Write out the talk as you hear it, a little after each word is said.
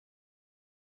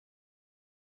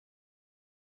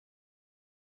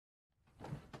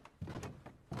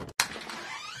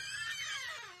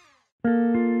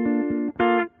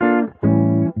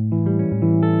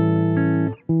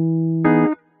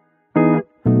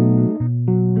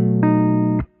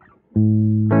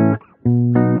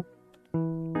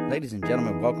Ladies and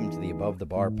gentlemen, welcome to the Above the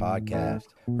Bar podcast,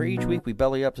 where each week we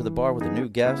belly up to the bar with a new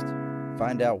guest,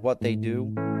 find out what they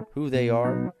do, who they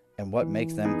are, and what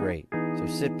makes them great. So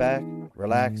sit back,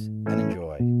 relax, and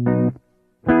enjoy.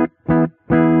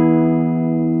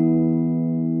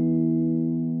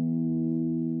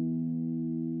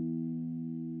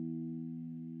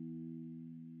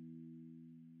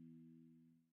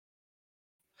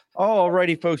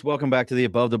 Alrighty, folks, welcome back to the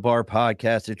Above the Bar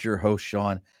podcast. It's your host,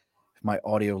 Sean. If my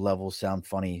audio levels sound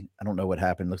funny, I don't know what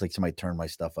happened. Looks like somebody turned my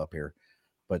stuff up here,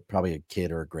 but probably a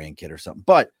kid or a grandkid or something.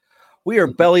 But we are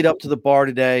bellied up to the bar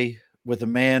today with a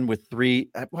man with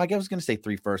three, well, I was going to say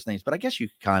three first names, but I guess you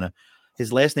kind of,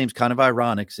 his last name's kind of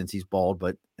ironic since he's bald,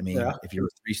 but I mean, If you're a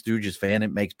Three Stooges fan,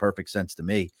 it makes perfect sense to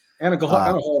me. And a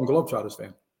Harlem Globetrotters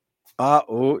fan.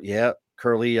 Oh, yeah.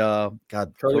 Curley,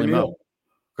 Curly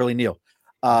Neal.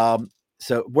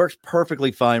 So it works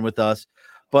perfectly fine with us.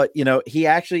 But, he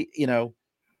actually,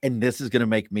 and this is going to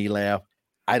make me laugh.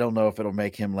 I don't know if it'll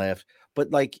make him laugh. But,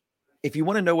 if you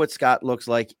want to know what Scott looks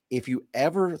like, if you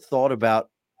ever thought about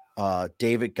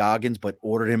David Goggins but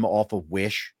ordered him off of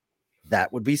Wish,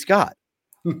 that would be Scott.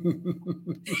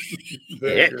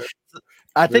 Yeah.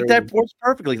 I think that works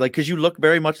perfectly, because you look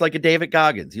very much like a David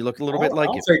Goggins. You look a little bit like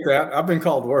I'll take that. I've been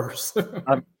called worse.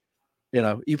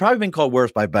 You've probably been called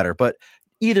worse by better, but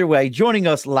either way, joining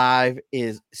us live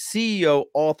is CEO,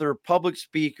 author, public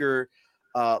speaker,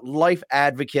 life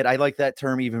advocate. I like that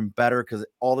term even better because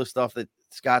all the stuff that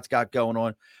Scott's got going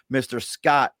on, Mr.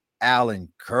 Scott Allen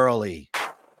Curley.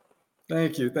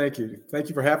 Thank you. Thank you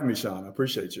for having me, Sean. I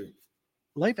appreciate you.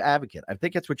 Life advocate. I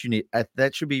think that's what you need.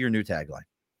 That should be your new tagline.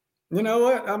 You know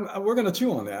what? We're going to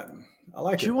chew on that. I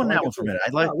like chew on that one for a minute.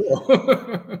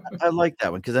 I like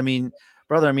that one because,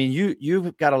 brother,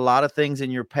 you've got a lot of things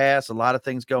in your past, a lot of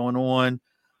things going on.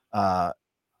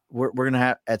 We're going to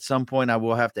have, at some point, I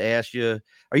will have to ask you,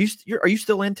 are you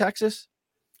still in Texas?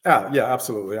 Yeah,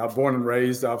 absolutely. I'm born and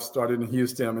raised. I've started in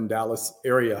Houston. I'm in Dallas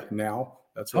area now.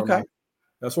 That's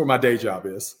where my day job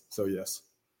is. So, yes.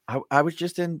 I was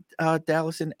just in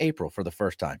Dallas in April for the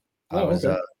first time.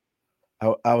 Okay.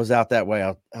 I was out that way.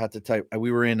 I'll have to tell you,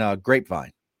 we were in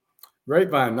Grapevine.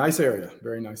 Grapevine, nice area,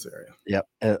 very nice area. Yep.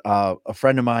 A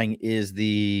friend of mine is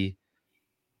the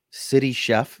city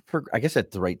chef for, I guess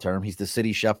that's the right term. He's the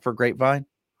city chef for Grapevine.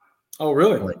 Oh,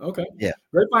 really? Okay. Yeah.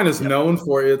 Grapevine is known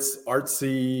for its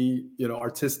artsy,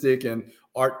 artistic and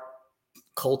art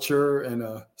culture and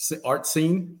art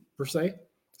scene per se.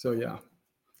 So yeah,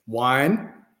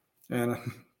 wine and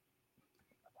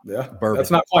bourbon.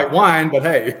 That's not quite wine, but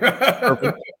hey.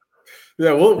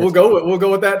 Yeah, we'll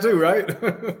go with that too, right?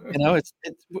 It's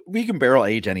we can barrel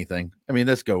age anything.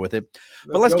 Let's go with it.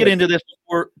 But let's get into this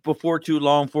before too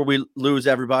long, before we lose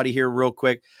everybody here real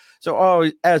quick.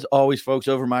 So as always, folks,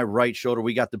 over my right shoulder,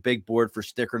 we got the big board for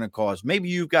Sticker and a Cause. Maybe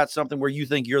you've got something where you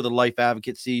think you're the life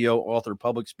advocate, CEO, author,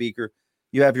 public speaker.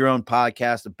 You have your own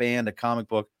podcast, a band, a comic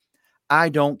book. I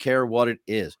don't care what it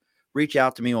is. Reach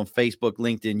out to me on Facebook,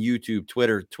 LinkedIn, YouTube,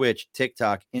 Twitter, Twitch,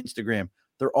 TikTok, Instagram.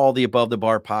 They're all the Above the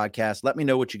Bar podcast. Let me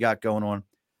know what you got going on.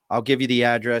 I'll give you the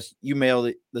address. You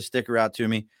mail the sticker out to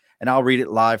me, and I'll read it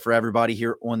live for everybody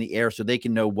here on the air so they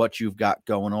can know what you've got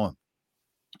going on.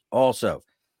 Also,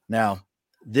 now,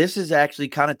 this is actually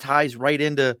kind of ties right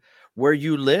into where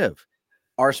you live.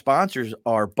 Our sponsors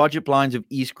are Budget Blinds of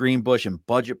East Greenbush and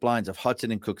Budget Blinds of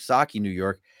Hudson and Coxsackie, New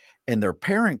York, and their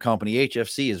parent company,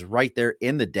 HFC, is right there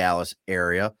in the Dallas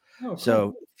area. Oh, cool.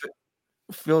 So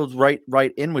fills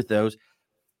right in with those.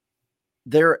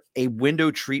 They're a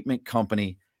window treatment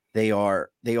company. They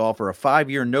offer a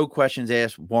 5-year, no questions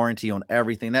asked warranty on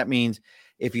everything. That means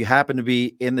if you happen to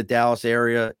be in the Dallas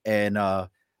area and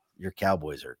your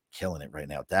Cowboys are killing it right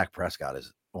now, Dak Prescott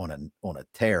is on a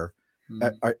tear.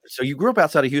 So you grew up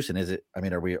outside of Houston, is it?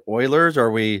 Are we Oilers or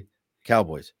are we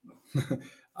Cowboys?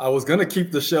 I was going to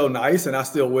keep the show nice, and I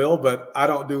still will, but I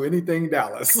don't do anything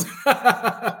Dallas.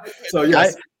 So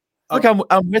yes. Look,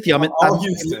 I'm with you. I'm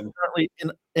Houston. Currently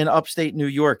in upstate New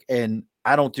York, and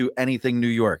I don't do anything New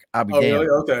York. I'll be damned.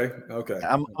 Really? Okay.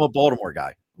 I'm a Baltimore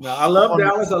guy. No, I love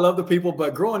Dallas. I love the people,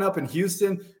 but growing up in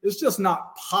Houston, it's just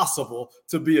not possible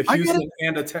to be a Houston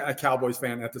and a Cowboys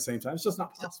fan at the same time. It's just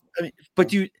not possible.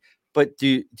 Do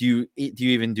you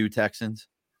even do Texans?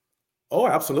 Oh,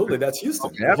 absolutely. That's Houston.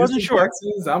 Okay, I wasn't sure.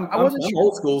 Texans, I'm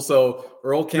old school, so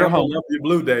Earl Campbell, love your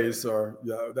Blue Days, or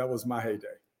that was my heyday.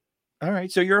 All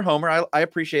right, so you're a homer. I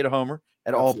appreciate a homer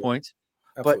at all points.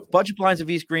 Absolutely. But Budget Blinds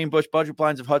of East Greenbush, Budget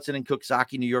Blinds of Hudson and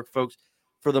Coxsackie, New York, folks,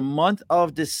 for the month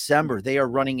of December, they are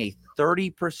running a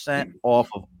 30% off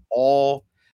of all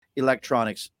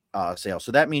electronics sale.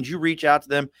 So that means you reach out to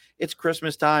them. It's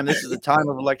Christmas time. This is the time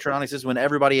of electronics. This is when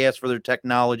everybody asks for their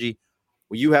technology.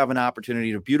 Well, you have an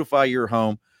opportunity to beautify your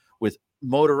home with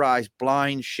motorized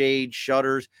blinds, shades,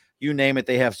 shutters, you name it.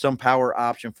 They have some power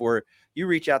option for it. You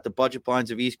reach out to Budget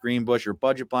Blinds of East Greenbush or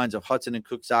Budget Blinds of Hudson and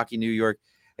Coxsackie, New York,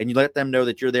 and you let them know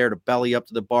that you're there to belly up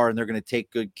to the bar and they're going to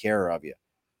take good care of you.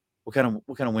 What kind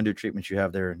of window treatments you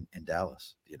have there in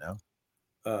Dallas? You know,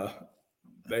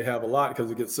 they have a lot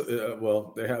because it gets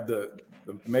they have the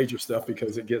major stuff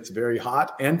because it gets very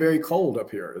hot and very cold up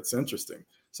here. It's interesting.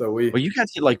 So you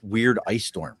guys get like weird ice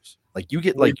storms. Like you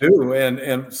get we do, and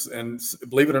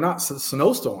believe it or not,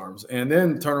 snowstorms, and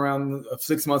then turn around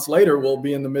 6 months later, we'll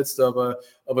be in the midst of a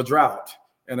drought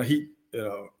and a heat.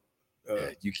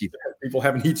 You keep people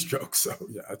having heat strokes. So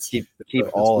yeah, keep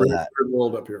all of that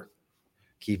world up here.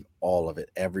 Keep all of it,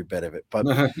 every bit of it. But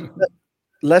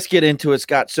let's get into it,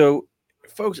 Scott. So,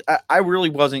 folks, I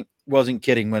really wasn't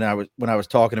kidding when I was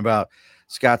talking about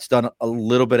Scott's done a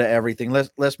little bit of everything.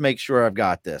 Let's make sure I've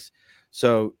got this.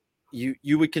 So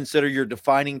you would consider your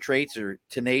defining traits are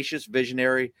tenacious,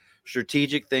 visionary,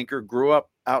 strategic thinker, grew up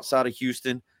outside of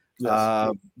Houston,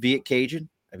 yes. Be it Cajun.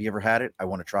 Have you ever had it? I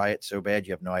want to try it so bad.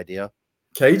 You have no idea.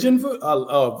 Cajun food?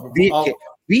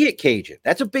 Be it Cajun.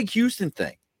 That's a big Houston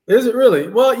thing. Is it really?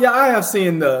 Well, yeah, I have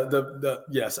seen the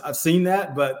yes, I've seen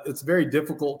that, but it's very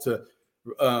difficult to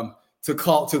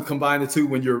combine the two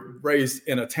when you're raised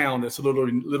in a town that's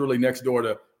literally next door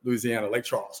to Louisiana, Lake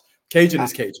Charles. Cajun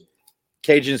is Cajun.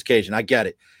 Cajun is Cajun. I get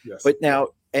it. Yes. But now,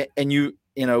 and you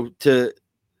know, to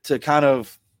kind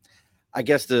of, I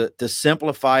guess to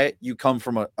simplify it, you come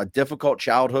from a difficult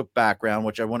childhood background,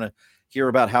 which I want to hear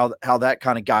about how that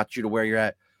kind of got you to where you're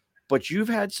at. But you've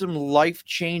had some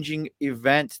life-changing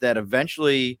events that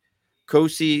eventually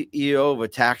co-CEO of a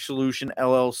tax solution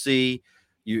LLC,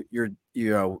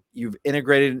 you've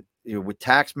integrated with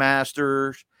tax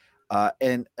masters,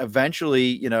 and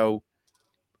eventually,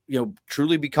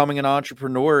 truly becoming an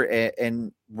entrepreneur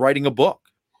and writing a book.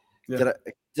 Yeah.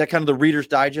 Is that kind of the Reader's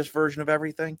Digest version of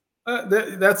everything?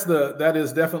 That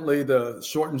is definitely the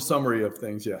shortened summary of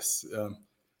things. Yes.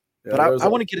 But I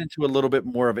want to get into a little bit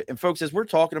more of it. And folks, as we're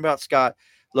talking about Scott,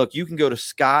 look, you can go to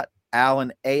Scott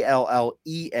Allen,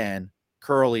 Allen,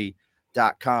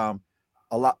 Curley.com.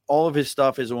 All of his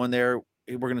stuff is on there.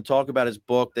 We're going to talk about his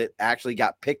book that actually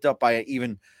got picked up by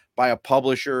a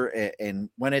publisher and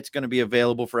when it's going to be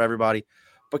available for everybody.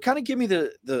 But kind of give me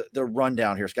the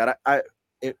rundown here, Scott. I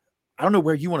don't know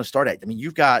where you want to start at. I mean,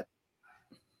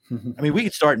 we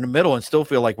could start in the middle and still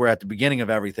feel like we're at the beginning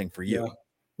of everything for you. Yeah.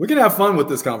 We can have fun with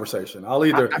this conversation.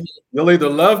 You'll either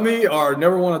love me or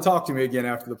never want to talk to me again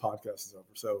after the podcast is over.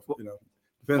 So,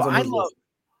 depends on who's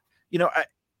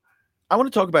I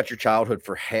want to talk about your childhood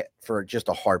for just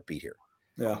a heartbeat here.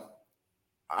 Yeah.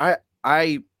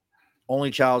 I only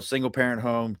child, single parent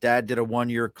home. Dad did a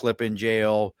 1-year clip in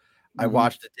jail. I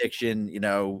watched Addiction.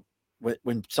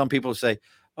 When some people say,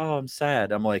 "Oh, I'm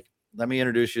sad," I'm like, let me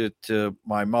introduce you to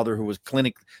my mother, who was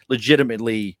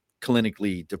legitimately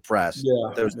clinically depressed.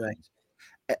 Yeah, those things.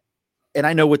 And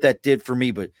I know what that did for me,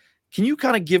 but can you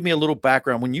kind of give me a little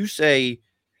background when you say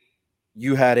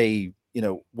you had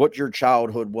what your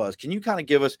childhood was? Can you kind of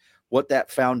give us what that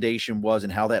foundation was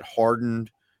and how that hardened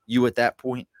you at that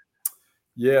point?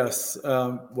 Yes.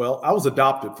 Well, I was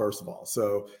adopted, first of all.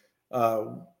 So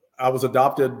I was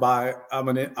adopted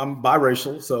I'm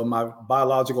biracial. So my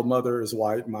biological mother is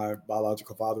white. My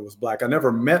biological father was black. I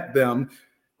never met them.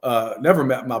 Never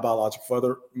met my biological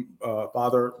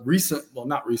father.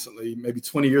 Not recently, maybe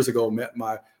 20 years ago, met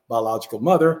my biological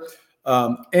mother.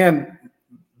 And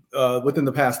within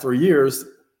the past 3 years,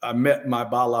 I met my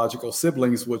biological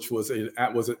siblings, which was an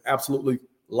absolutely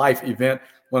life event.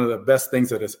 One of the best things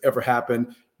that has ever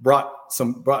happened.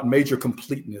 Brought major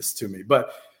completeness to me.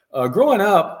 But growing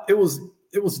up, it was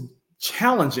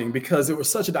challenging because there was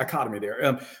such a dichotomy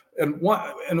there. In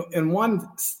one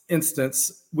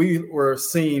instance, we were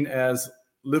seen as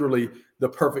literally the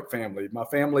perfect family. My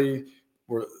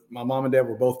mom and dad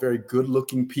were both very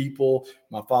good-looking people.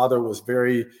 My father was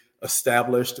very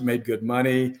established, made good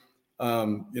money.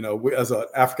 As an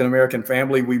African-American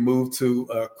family, we moved to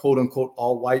a quote-unquote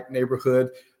all-white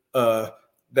neighborhood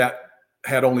that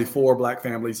had only 4 black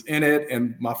families in it,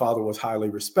 and my father was highly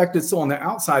respected. So on the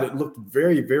outside, it looked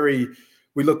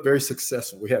we looked very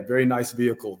successful. We had very nice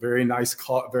vehicle, very nice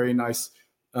car, very nice.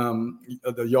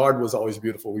 The yard was always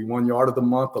beautiful. We won yard of the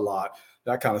month a lot,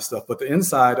 that kind of stuff. But the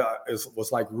inside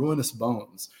was like ruinous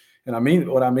bones. And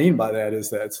what I mean by that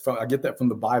is that I get that from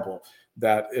the Bible.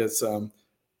 That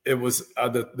it was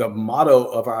the motto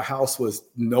of our house was,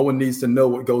 no one needs to know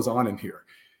what goes on in here.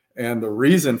 And the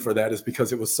reason for that is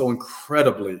because it was so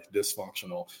incredibly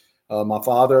dysfunctional. My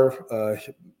father,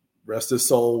 rest his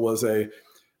soul, was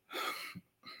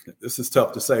this is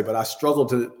tough to say, but I struggle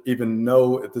to even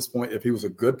know at this point if he was a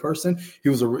good person. He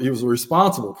was a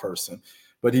responsible person,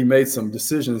 but he made some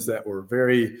decisions that were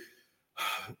very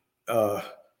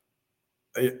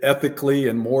ethically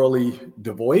and morally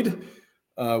devoid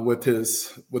with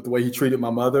the way he treated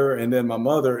my mother. And then my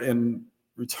mother, in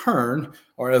return,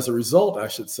 or as a result, I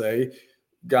should say,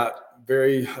 got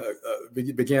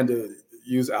began to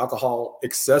use alcohol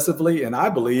excessively, and I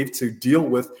believe to deal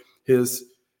with his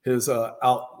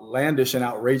outlandish and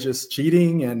outrageous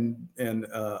cheating and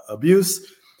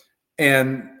abuse.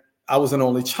 And I was an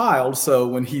only child, so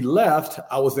when he left,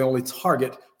 I was the only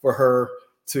target for her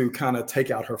to kind of take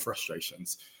out her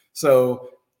frustrations. So,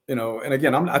 and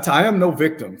again, I am no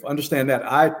victim. Understand that.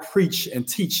 I preach and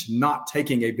teach not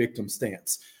taking a victim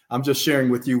stance. I'm just sharing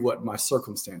with you what my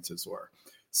circumstances were.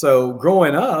 So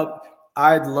growing up,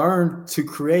 I'd learned to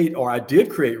create, or I did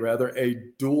create rather, a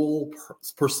dual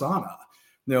persona.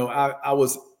 I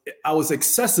was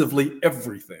excessively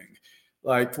everything.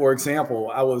 Like, for example,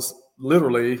 I was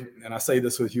literally, and I say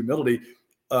this with humility,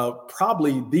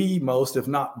 probably the most, if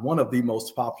not one of the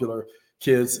most popular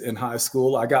kids in high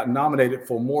school. I got nominated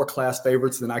for more class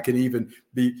favorites than I could even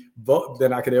be voted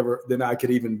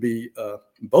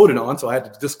on. So I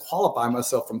had to disqualify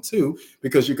myself from 2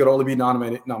 because you could only be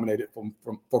nominated for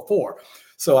 4.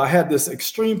 So I had this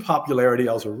extreme popularity.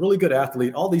 I was a really good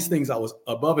athlete. All these things I was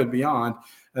above and beyond.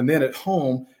 And then at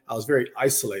home, I was very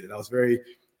isolated. I was very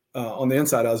on the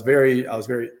inside. I was very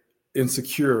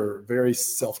insecure, very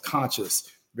self-conscious,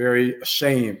 very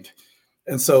ashamed.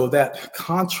 And so that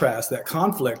contrast, that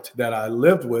conflict that I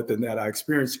lived with and that I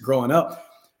experienced growing up,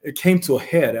 it came to a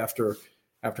head after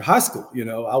high school.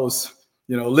 I was,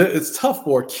 it's tough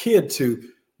for a kid to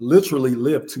literally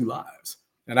live 2 lives.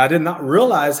 And I did not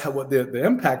realize what the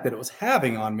impact that it was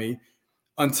having on me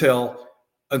until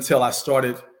I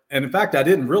started. And in fact, I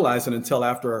didn't realize it until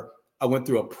after I went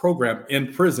through a program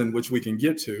in prison, which we can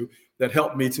get to, that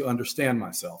helped me to understand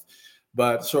myself.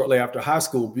 But shortly after high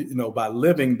school, by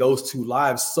living those 2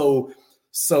 lives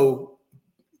so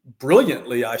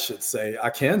brilliantly, I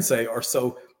can say, or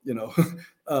so,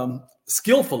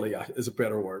 skillfully is a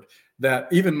better word, that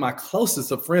even my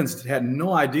closest of friends had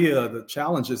no idea the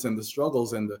challenges and the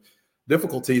struggles and the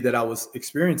difficulty that I was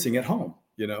experiencing at home,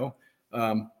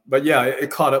 But yeah,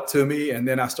 it caught up to me. And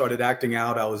then I started acting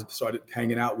out. Started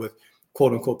hanging out with,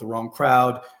 quote unquote, the wrong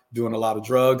crowd, doing a lot of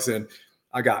drugs. And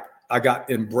I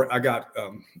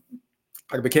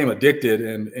became addicted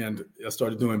and I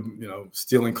started doing,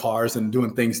 stealing cars and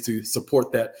doing things to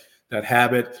support that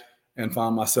habit, and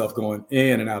found myself going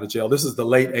in and out of jail. This is the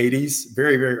late 80s,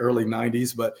 very, very early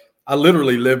 90s, but I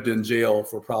literally lived in jail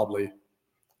for probably,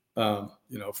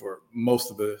 for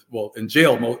most of in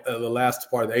jail, the last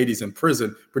part of the 80s, in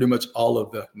prison, pretty much all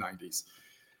of the 90s.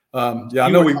 I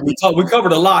know we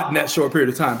covered a lot in that short period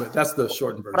of time, but that's the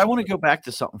shortened version. But I want to go back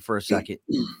to something for a second.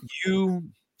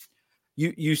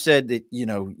 You said that,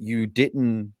 you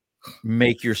didn't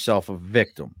make yourself a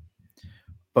victim,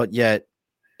 but yet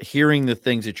hearing the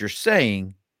things that you're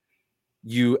saying,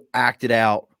 you acted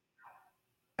out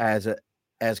as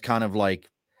kind of like,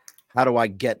 how do I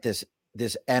get this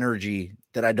energy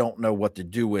that I don't know what to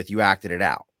do with? You acted it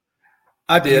out.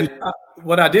 I did.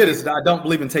 What I did is I don't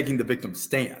believe in taking the victim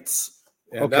stance.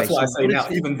 And okay, that's why I say now,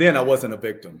 even then I wasn't a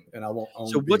victim, and I won't own.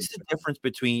 So what's the difference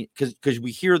between, because we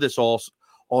hear this all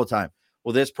the time.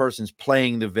 Well, this person's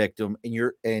playing the victim,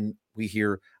 and we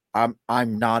hear I'm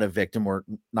not a victim, or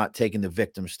not taking the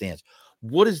victim stance.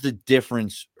 What is the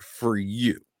difference for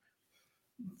you?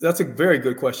 That's a very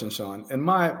good question, Sean. In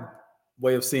my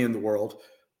way of seeing the world,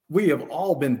 we have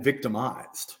all been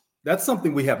victimized. That's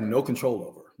something we have no control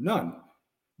over, none.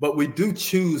 But we do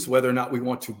choose whether or not we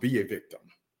want to be a victim,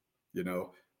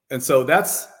 And so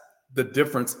that's the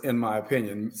difference, in my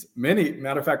opinion.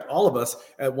 Matter of fact, all of us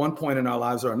at one point in our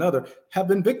lives or another have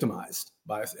been victimized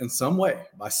in some way,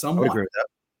 by someone. I agree with that.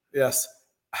 Yes.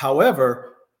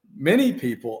 However, many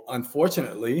people,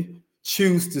 unfortunately,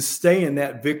 choose to stay in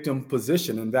that victim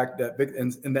position, in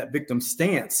that victim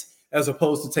stance, as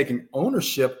opposed to taking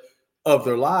ownership of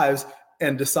their lives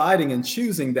and deciding and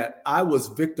choosing that I was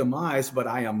victimized, but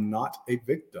I am not a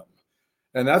victim.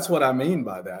 And that's what I mean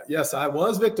by that. Yes, I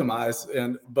was victimized,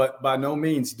 but by no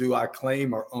means do I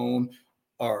claim or own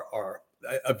or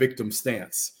a victim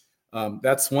stance.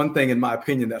 That's one thing, in my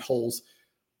opinion, that holds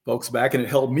folks back, and it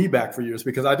held me back for years,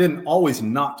 because I didn't always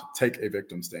not take a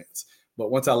victim stance.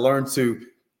 But once I learned to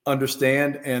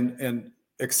understand and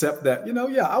accept that,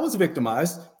 I was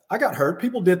victimized. I got hurt.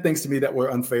 People did things to me that were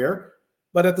unfair.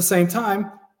 But at the same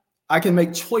time, I can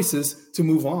make choices to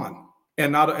move on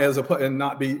and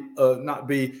not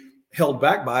be held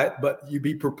back by it, but you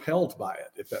be propelled by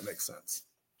it, if that makes sense.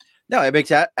 No, it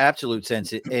makes absolute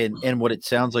sense. And what it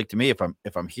sounds like to me, if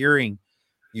I'm hearing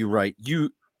you right,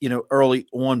 early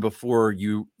on before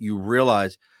you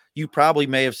realize, you probably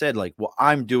may have said like, well,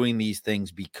 I'm doing these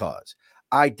things because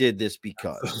I did this,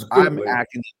 because I'm Absolutely.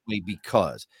 acting this way,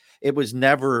 because it was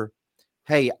never,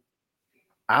 hey,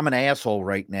 I'm an asshole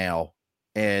right now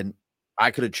and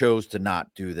I could have chose to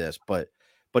not do this, but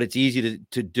it's easy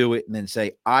to do it and then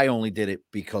say, I only did it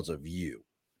because of you,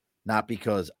 not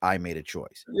because I made a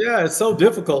choice. Yeah, it's so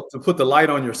difficult to put the light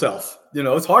on yourself.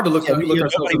 It's hard to look Yeah,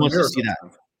 ourselves nobody in the wants to mirror see that.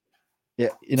 sometimes. Yeah,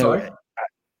 I'm sorry?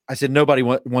 I said nobody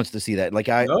wants to see that. Like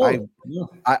No.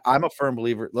 I'm a firm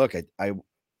believer. Look,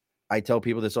 I tell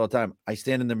people this all the time. I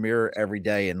stand in the mirror every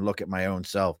day and look at my own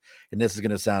self. And this is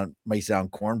going to may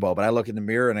sound cornball, but I look in the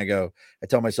mirror and I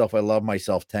tell myself I love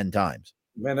myself 10 times.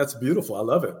 Man, that's beautiful. I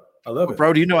love it. I love But it.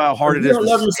 bro, do you know how hard If it you is don't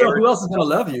to love yourself, stare who else is going to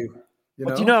love you?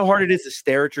 But do you know how hard it is to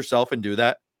stare at yourself and do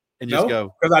that? And just No,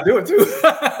 go, because I do it too.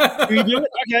 do you do it?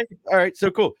 Okay. All right.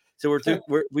 So cool. So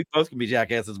we both can be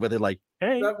jackasses with it. Like,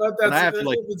 hey, and I have to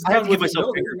give myself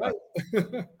finger guns.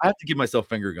 I have to give myself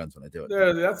finger guns when I do it.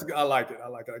 Yeah, I like it.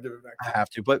 I give it back. I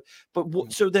have to, but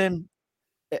so then,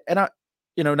 and I,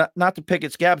 not to pick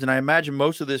at scabs, and I imagine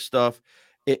most of this stuff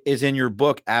is in your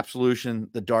book,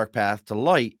 Absolution: The Dark Path to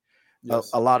Light.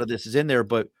 Yes. A lot of this is in there,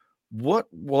 but what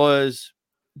was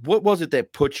it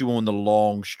that put you on the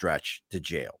long stretch to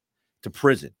jail, to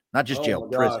prison, not just jail,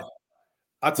 prison?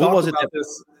 I talked about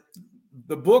this.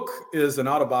 The book is an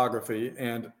autobiography,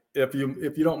 and if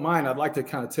you don't mind, I'd like to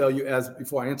kind of tell you,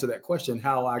 before I answer that question,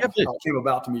 how it came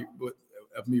about to me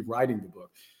of me writing the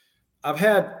book.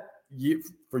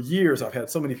 For years, I've had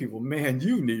so many people, man,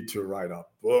 you need to write a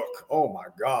book. Oh my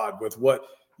God, with what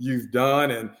you've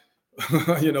done, and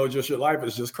just your life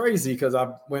is just crazy, because I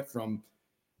went from,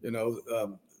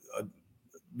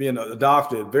 being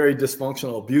adopted, very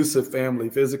dysfunctional, abusive family,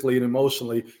 physically and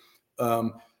emotionally,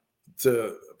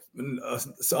 to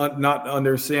not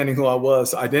understanding who I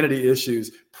was, identity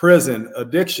issues, prison,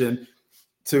 addiction,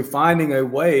 to finding a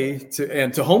way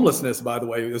to homelessness, by the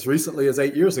way, as recently as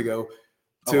 8 years ago,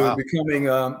 to becoming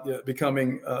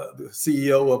the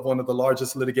CEO of one of the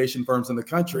largest litigation firms in the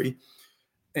country,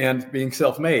 and being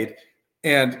self-made.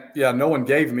 And no one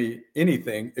gave me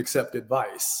anything except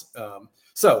advice.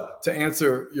 So to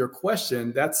answer your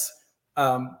question,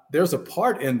 there's a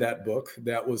part in that book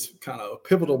that was kind of a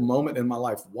pivotal moment in my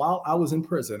life while I was in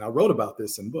prison. I wrote about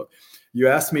this in the book. You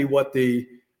asked me what the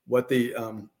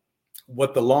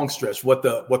long stretch, what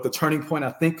the turning point,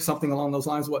 I think something along those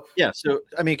lines. So,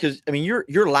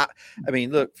 you're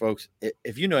look, folks,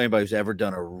 if you know anybody who's ever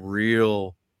done a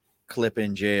real clip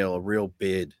in jail, a real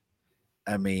bid,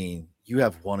 you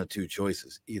have one of two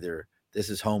choices. Either this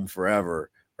is home forever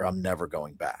or I'm never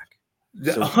going back.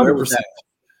 100%.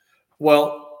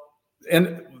 Well,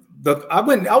 and I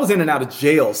was in and out of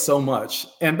jail so much.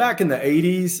 And back in the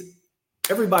 80s,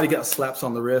 everybody got slaps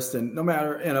on the wrist, and no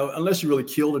matter, unless you really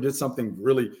killed or did something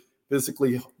really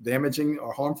physically damaging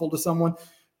or harmful to someone,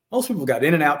 most people got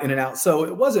in and out. So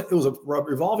it was a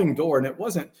revolving door, and it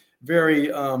wasn't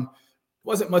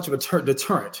much of a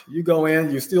deterrent. You go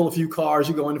in, you steal a few cars,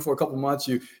 you go in for a couple months,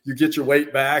 you get your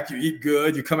weight back, you eat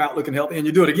good, you come out looking healthy, and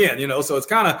you do it again, so it's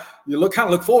you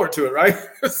look forward to it, right?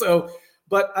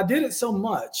 But I did it so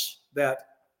much that,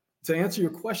 to answer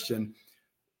your question,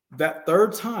 that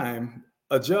third time,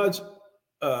 a judge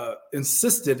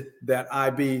insisted that I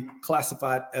be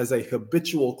classified as a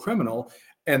habitual criminal,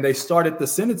 and they started the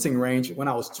sentencing range when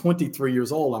I was 23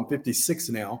 years old. I'm 56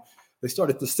 now. They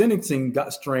started the sentencing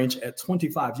range at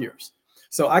 25 years.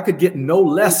 So I could get no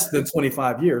less than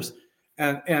 25 years.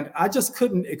 And I just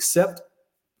couldn't accept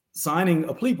signing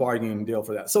a plea bargaining deal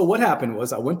for that. So what happened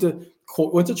was I went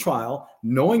to trial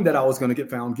knowing that I was going to get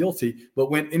found guilty, but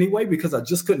went anyway because I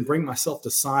just couldn't bring myself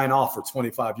to sign off for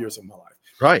 25 years of my life.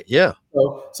 Right. Yeah.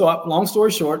 So long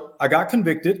story short, I got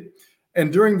convicted.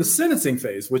 And during the sentencing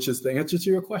phase, which is the answer to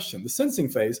your question, the sentencing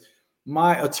phase,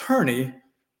 my attorney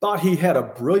thought he had a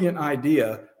brilliant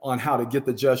idea on how to get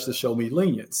the judge to show me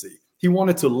leniency. He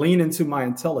wanted to lean into my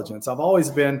intelligence. I've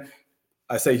always been,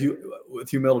 I say with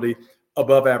humility,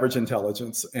 above average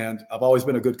intelligence, and I've always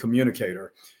been a good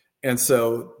communicator. And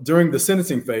so during the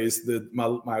sentencing phase,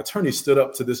 my attorney stood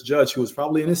up to this judge who was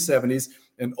probably in his 70s,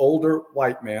 an older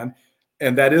white man.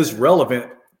 And that is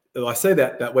relevant. I say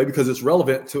that way because it's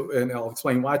relevant to, and I'll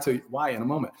explain why in a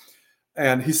moment.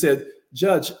 And he said,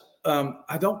 Judge,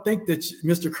 I don't think that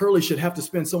Mr. Curley should have to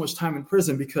spend so much time in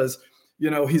prison because,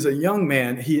 he's a young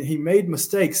man. He made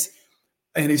mistakes.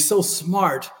 and he's so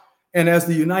smart. And as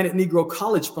the United Negro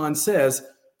College Fund says,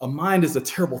 a mind is a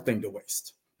terrible thing to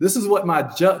waste. This is what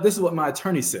my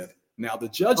attorney said. Now the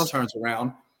judge turns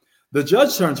around. The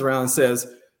judge turns around and says,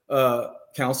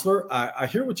 "Counselor, I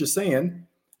hear what you're saying.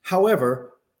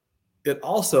 However, it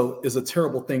also is a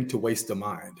terrible thing to waste a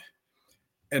mind."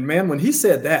 And man, when he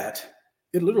said that,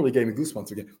 it literally gave me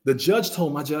goosebumps again. The judge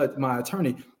told my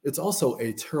attorney, it's also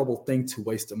a terrible thing to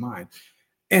waste a mind.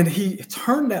 And he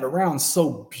turned that around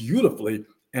so beautifully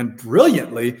and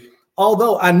brilliantly.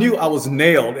 Although I knew I was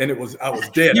nailed and I was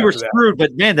dead. You were screwed,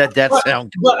 but man, that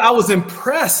sounds. But I was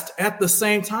impressed at the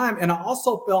same time, and I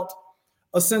also felt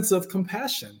a sense of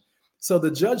compassion. So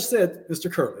the judge said, "Mr.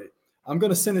 Curley, I'm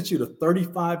going to sentence you to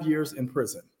 35 years in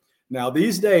prison." Now,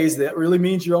 these days, that really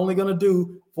means you're only going to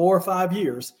do 4 or 5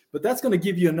 years, but that's going to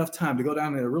give you enough time to go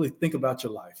down there and really think about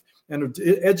your life and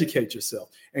educate yourself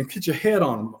and get your head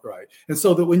on right. And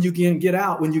so that when you get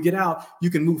out, you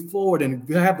can move forward and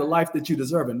have the life that you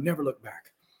deserve and never look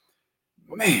back.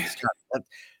 Man,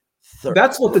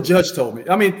 that's what the judge told me.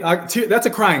 I mean, that's a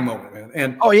crying moment, man.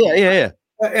 And oh yeah.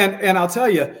 And I'll tell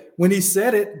you, when he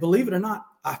said it, believe it or not,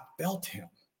 I felt him.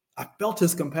 I felt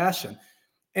his compassion.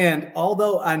 And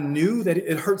although I knew that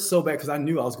it hurt so bad because I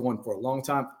knew I was going for a long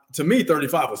time, to me,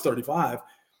 35 was 35.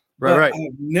 Right.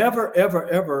 I've never,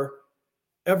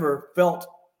 ever felt,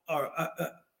 or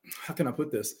how can I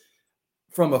put this,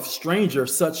 from a stranger,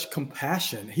 such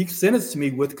compassion. He sentenced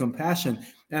me with compassion,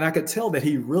 and I could tell that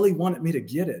he really wanted me to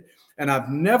get it. And I've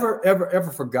never,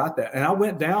 ever forgot that. And I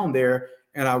went down there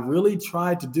and I really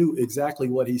tried to do exactly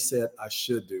what he said I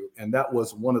should do. And that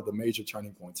was one of the major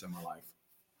turning points in my life.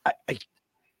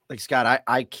 Like Scott,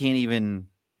 I can't even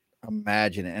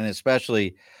imagine it. And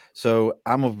especially, so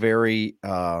I'm a very,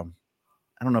 I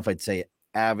don't know if I'd say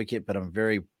advocate, but I'm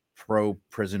very pro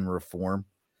prison reform.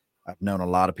 I've known a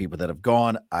lot of people that have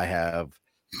gone. I have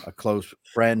a close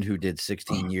friend who did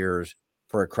 16 years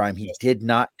for a crime he did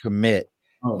not commit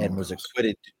and was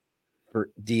acquitted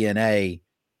for DNA.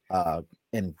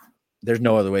 And there's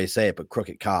no other way to say it, but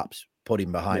crooked cops put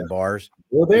him behind bars.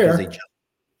 Well, there.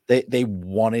 They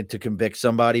wanted to convict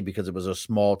somebody because it was a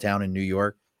small town in New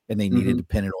York and they needed to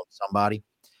pin it on somebody.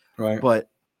 Right. But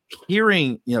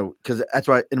hearing, because that's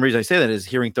why, and the reason I say that is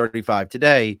hearing 35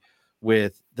 today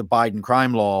with the Biden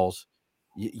crime laws,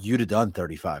 you'd have done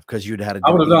 35 because you'd had to.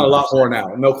 I would have done a lot more now.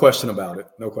 No question about it.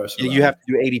 No question. You have to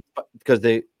do 80 because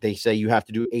they say you have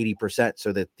to do 80%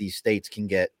 so that these states can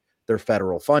get their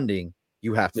federal funding.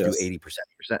 You have to do 80% of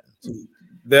your sentence.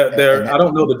 I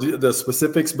don't know the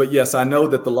specifics, but yes, I know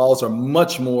that the laws are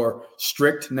much more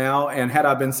strict now. And had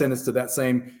I been sentenced to that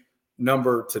same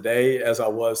number today as I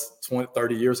was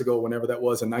 30 years ago, whenever that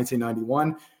was in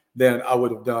 1991, then I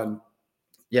would have done.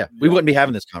 Yeah, we wouldn't be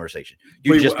having this conversation.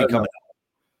 You'd just be coming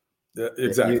out.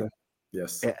 Exactly.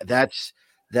 Yes.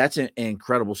 That's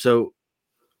incredible. So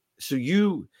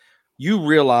you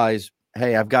realize,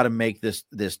 hey, I've got to make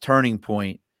this turning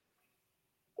point.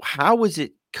 How is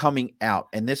it coming out?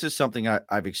 And this is something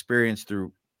I've experienced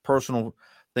through personal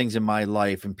things in my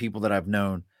life and people that I've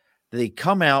known. They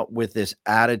come out with this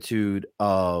attitude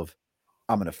of,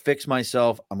 I'm going to fix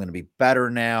myself. I'm going to be better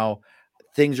now.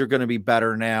 Things are going to be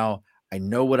better now. I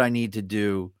know what I need to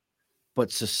do.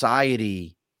 But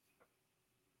society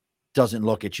doesn't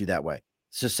look at you that way.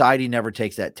 Society never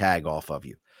takes that tag off of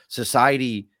you.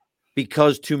 Society,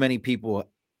 because too many people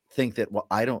think that, well,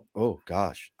 oh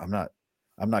gosh, I'm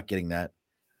not getting that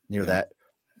near that.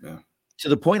 Yeah. To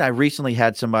the point I recently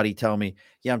had somebody tell me,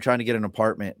 yeah, I'm trying to get an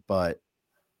apartment, but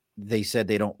they said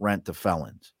they don't rent to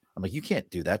felons. I'm like, you can't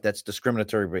do that. That's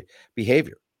discriminatory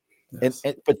behavior. Yes.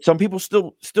 But some people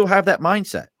still have that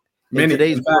mindset.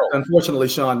 Unfortunately,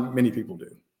 Sean, many people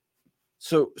do.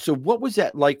 So what was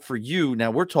that like for you?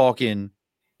 Now we're talking,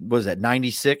 was that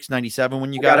 96, 97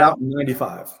 when you got out?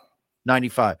 95.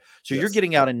 95. So you're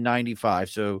getting out in 95.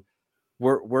 So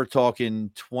we're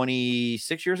talking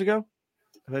 26 years ago.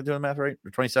 Am I doing the math right?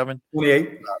 Or 27?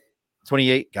 28.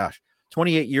 28. Gosh,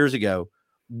 28 years ago.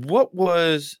 What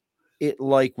was it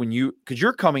like when because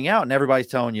you're coming out and everybody's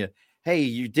telling you, hey,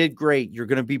 you did great. You're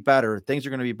going to be better. Things are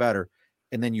going to be better.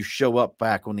 And then you show up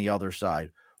back on the other side.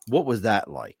 What was that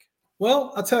like?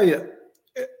 Well, I'll tell you,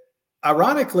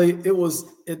 ironically,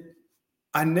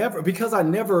 I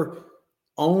never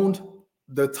owned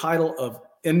the title of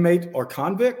inmate or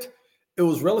convict. It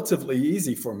was relatively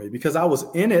easy for me because I was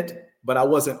in it, but I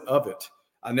wasn't of it.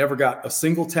 I never got a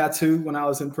single tattoo when I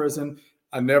was in prison.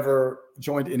 I never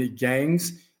joined any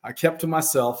gangs. I kept to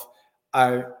myself.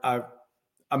 I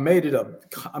made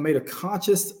a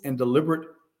conscious and deliberate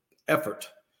effort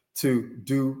to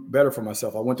do better for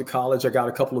myself. I went to college. I got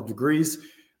a couple of degrees.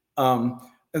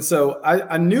 And so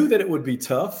I knew that it would be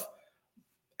tough.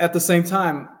 At the same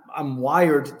time, I'm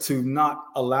wired to not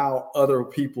allow other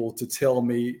people to tell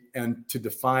me and to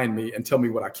define me and tell me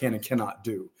what I can and cannot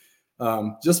do.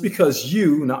 Just because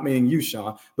you, not meaning you,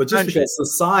 Sean, but just because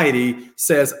society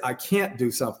says I can't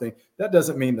do something, that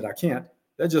doesn't mean that I can't.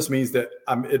 That just means that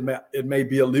it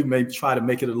may try to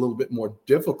make it a little bit more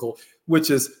difficult, which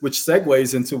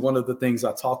segues into one of the things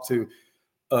I talk to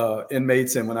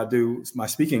inmates, and when I do my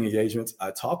speaking engagements,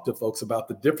 I talk to folks about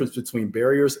the difference between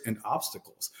barriers and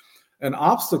obstacles.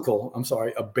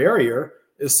 A barrier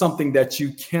is something that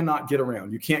you cannot get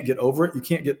around. You can't get over it. You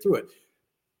can't get through it.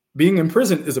 Being in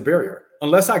prison is a barrier.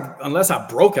 Unless I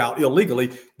broke out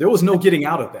illegally, there was no getting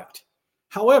out of that.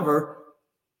 However,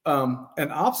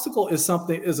 an obstacle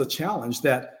is a challenge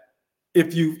that,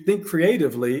 if you think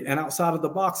creatively and outside of the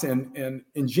box and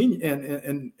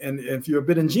if you're a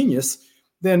bit ingenious,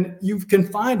 then you can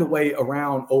find a way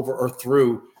around, over, or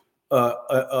through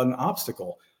an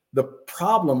obstacle. The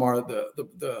problem, or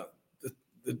the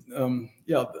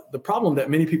problem that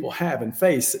many people have and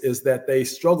face, is that they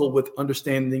struggle with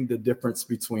understanding the difference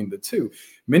between the two.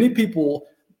 Many people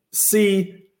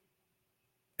see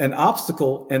an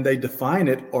obstacle and they define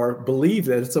it or believe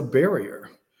that it's a barrier.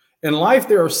 In life,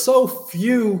 there are so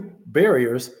few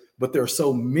barriers, but there are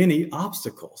so many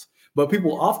obstacles. But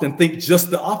people often think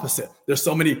just the opposite. There's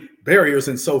so many barriers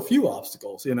and so few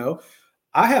obstacles.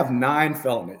 I have 9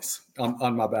 felonies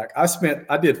on my back.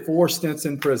 I did 4 stints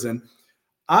in prison.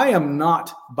 I am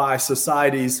not, by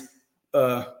society's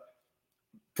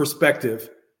perspective,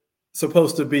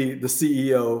 supposed to be the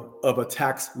CEO of a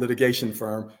tax litigation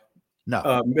firm.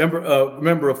 No,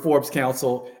 member of Forbes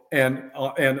Council, and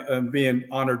being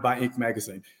honored by Inc.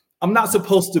 magazine. I'm not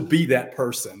supposed to be that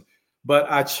person,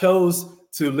 but I chose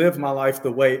to live my life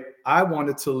the way I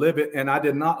wanted to live it, and I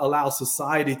did not allow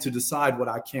society to decide what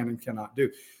I can and cannot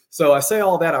do. So I say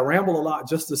all that. I ramble a lot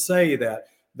just to say that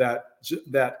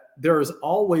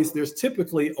there's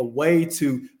typically a way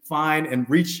to find and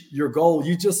reach your goal.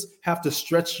 You just have to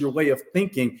stretch your way of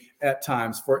thinking at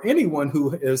times. For anyone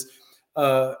who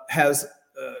has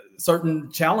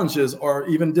certain challenges or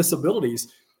even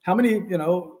disabilities, how many,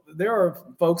 there are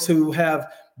folks who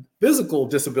have physical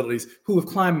disabilities who have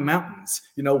climbed mountains.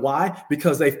 Why?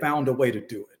 Because they found a way to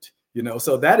do it.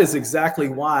 So that is exactly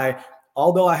why,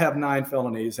 although I have 9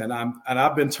 felonies and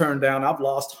I've been turned down, I've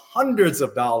lost hundreds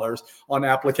of dollars on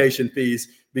application fees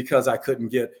because I couldn't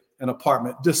get an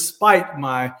apartment, despite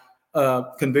my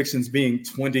convictions being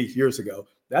 20 years ago.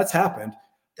 That's happened.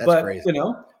 That's crazy.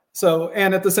 So,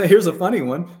 and at the same, here's a funny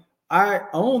one. I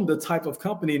own the type of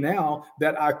company now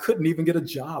that I couldn't even get a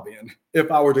job in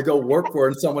if I were to go work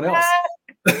for someone else.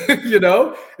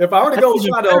 If I were to go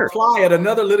try to apply at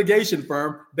another litigation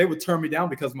firm, they would turn me down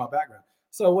because of my background.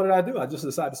 So what did I do? I just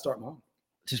decided to start my own.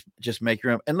 Just make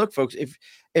your own. And look, folks,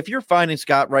 if you're finding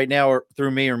Scott right now, or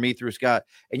through me or me through Scott,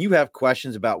 and you have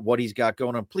questions about what he's got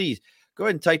going on, please go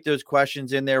ahead and type those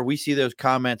questions in there. We see those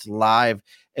comments live,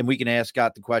 and we can ask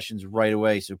Scott the questions right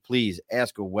away. So please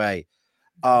ask away.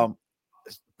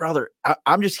 Brother,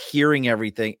 I'm just hearing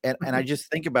everything. And I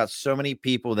just think about so many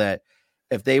people that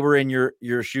if they were in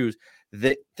your shoes,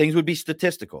 that things would be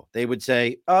statistical. They would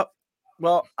say, oh,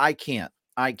 well, I can't.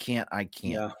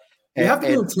 Yeah. You have to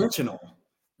be intentional.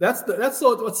 That's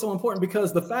what's so important,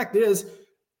 because the fact is,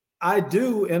 I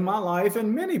do in my life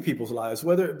and many people's lives,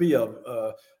 whether it be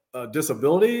a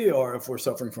disability, or if we're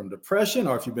suffering from depression,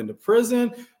 or if you've been to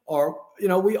prison, or,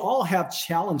 we all have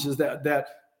challenges that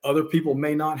other people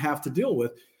may not have to deal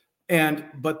with.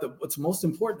 But what's most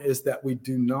important is that we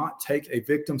do not take a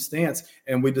victim stance,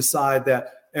 and we decide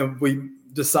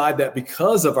that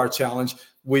because of our challenge,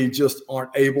 we just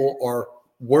aren't able or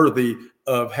worthy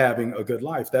of having a good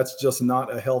life. That's just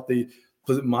not a healthy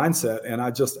mindset. And I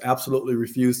just absolutely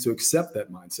refuse to accept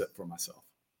that mindset for myself.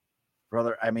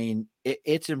 Brother, I mean,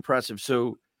 it's impressive.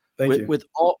 So with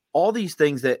all these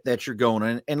things that you're going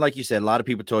on, and like you said, a lot of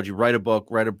people told you, write a book,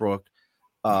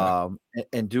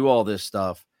 and do all this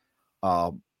stuff.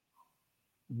 What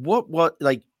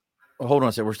like, hold on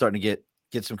a second. We're starting to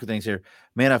get some good things here,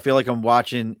 man. I feel like I'm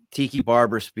watching Tiki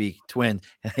Barber speak. Twin.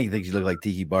 I think you look like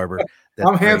Tiki Barber.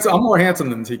 I'm handsome. I'm more handsome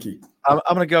than Tiki. I'm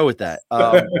going to go with that.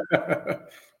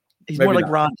 He's maybe more like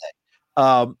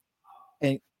Rondé.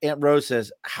 And Aunt Rose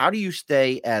says, how do you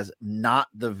stay as not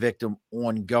the victim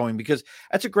ongoing? Because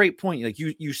that's a great point. Like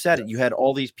you said it, you had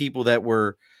all these people that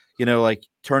were, like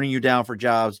turning you down for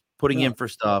jobs, putting in for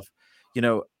stuff.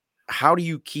 How do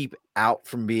you keep out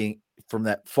from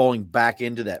that, falling back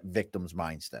into that victim's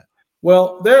mindset?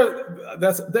 Well,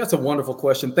 that's a wonderful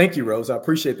question. Thank you, Rose. I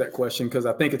appreciate that question, because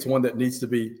I think it's one that needs to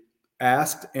be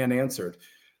asked and answered.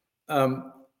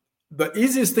 the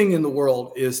easiest thing in the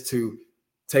world is to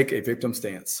take a victim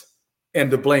stance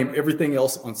and to blame everything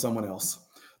else on someone else.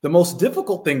 The most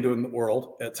difficult thing in the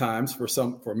world at times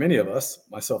for many of us,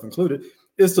 myself included,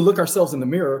 is to look ourselves in the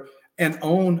mirror and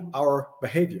own our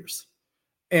behaviors.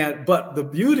 But the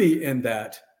beauty in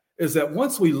that is that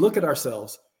once we look at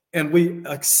ourselves and we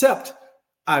accept,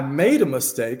 I made a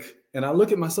mistake, and I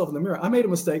look at myself in the mirror, I made a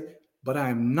mistake, but I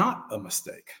am not a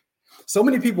mistake. So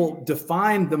many people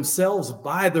define themselves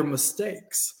by their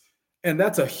mistakes. And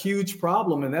that's a huge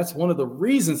problem. And that's one of the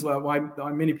reasons why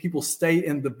many people stay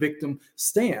in the victim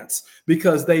stance,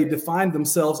 because they define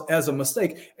themselves as a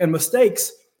mistake. And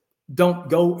mistakes don't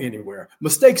go anywhere.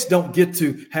 Mistakes don't get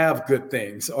to have good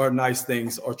things or nice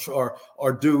things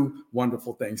or do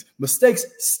wonderful things. Mistakes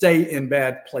stay in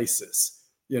bad places,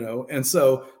 and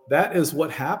so that is what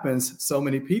happens. So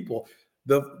many people,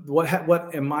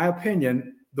 what in my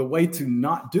opinion, the way to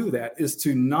not do that is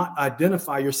to not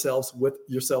identify yourself with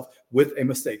a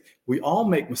mistake. We all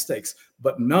make mistakes,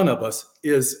 but none of us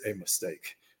is a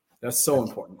mistake. That's so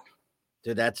important.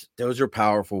 Dude, those are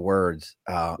powerful words.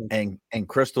 And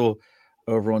Crystal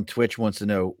over on Twitch wants to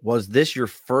know, was this your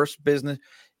first business?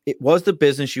 It was the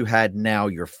business you had now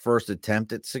your first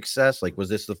attempt at success? Like, was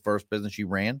this the first business you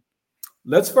ran?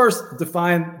 Let's first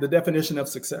define the definition of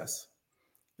success.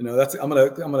 It's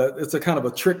a kind of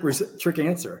a trick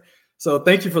answer. So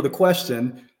thank you for the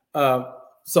question.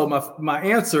 So my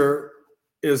answer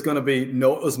is going to be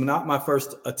no. It was not my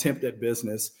first attempt at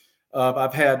business.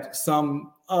 I've had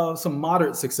some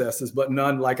moderate successes, but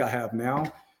none like I have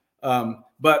now.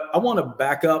 But I want to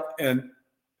back up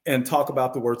and talk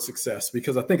about the word success,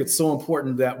 because I think it's so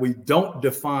important that we don't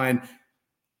define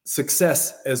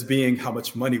success as being how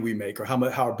much money we make or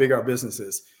how big our business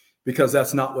is, because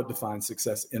that's not what defines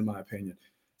success, in my opinion.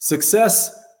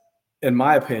 Success, in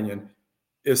my opinion,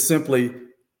 is simply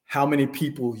how many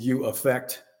people you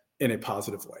affect in a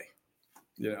positive way.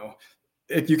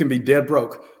 If you can be dead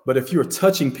broke, but if you're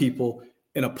touching people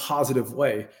in a positive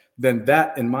way, then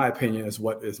that, in my opinion, is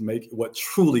what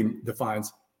truly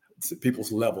defines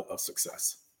people's level of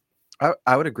success.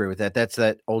 I would agree with that. That's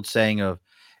that old saying of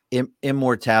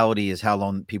immortality is how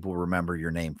long people remember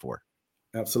your name for.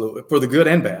 Absolutely. For the good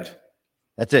and bad.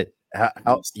 That's it.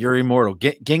 You're immortal.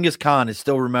 Genghis Khan is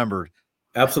still remembered.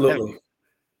 Absolutely.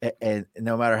 And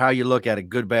no matter how you look at it,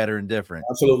 good, bad, or indifferent.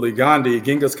 Absolutely. Gandhi,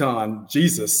 Genghis Khan,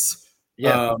 Jesus,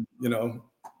 Martin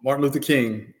Luther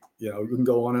King, you can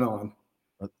go on and on.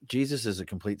 Jesus is a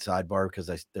complete sidebar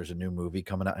because there's a new movie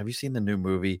coming out. Have you seen the new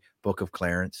movie, Book of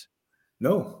Clarence?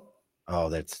 No.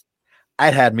 Oh, it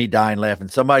had me dying laughing.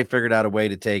 Somebody figured out a way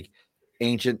to take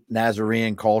ancient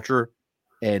Nazarene culture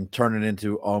and turn it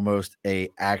into almost a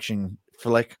action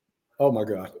flick. Oh my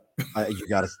God. You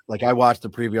got to, I watched the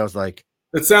preview. I was like,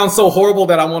 it sounds so horrible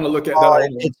that I want to look at that.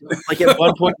 It's like at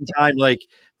one point in time,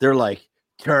 they're like,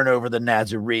 turn over the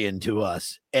Nazarene to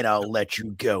us and I'll let you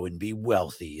go and be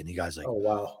wealthy. And the guy's like, oh,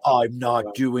 wow. I'm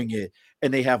not doing it.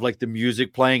 And they have the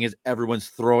music playing as everyone's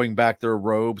throwing back their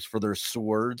robes for their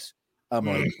swords. I'm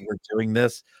like, we're doing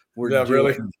this.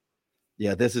 Really?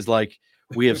 Yeah, this is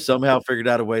we have somehow figured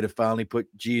out a way to finally put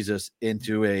Jesus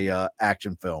into a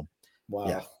action film.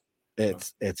 Wow. Yeah,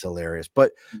 it's hilarious.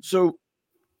 But so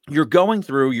you're going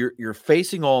through, you're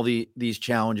facing all these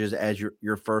challenges as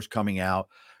you're first coming out.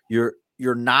 You're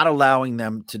not allowing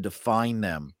them to define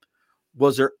them.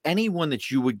 Was there anyone that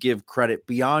you would give credit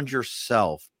beyond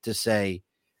yourself to say,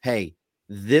 hey,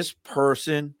 this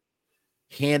person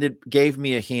gave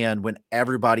me a hand when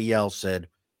everybody else said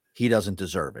he doesn't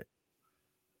deserve it?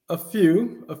 A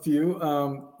few.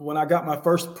 When I got my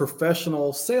first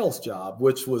professional sales job,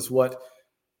 which was what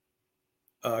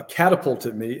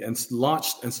catapulted me and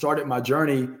launched and started my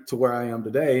journey to where I am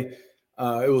today.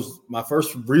 It was my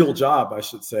first real job, I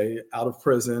should say, out of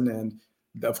prison. And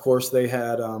of course, they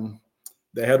had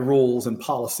rules and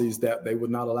policies that they would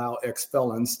not allow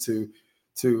ex-felons to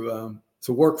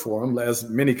work for them, as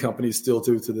many companies still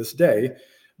do to this day.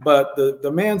 But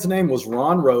the man's name was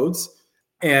Ron Rhodes,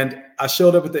 and I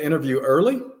showed up at the interview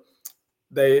early.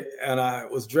 I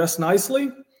was dressed nicely,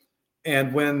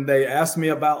 and when they asked me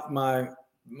about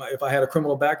if I had a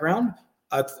criminal background,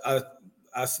 I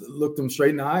looked them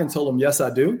straight in the eye and told them, yes, I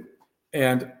do.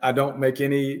 And I don't make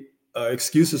any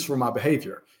excuses for my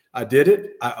behavior. I did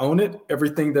it. I own it.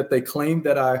 Everything that they claimed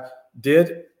that I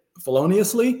did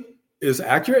feloniously is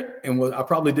accurate. And I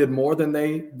probably did more than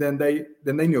they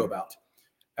knew about.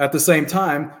 At the same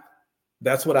time,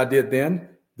 that's what I did then.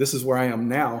 This is where I am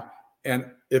now. And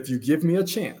if you give me a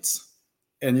chance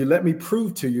and you let me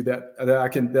prove to you that I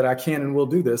can and will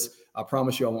do this, I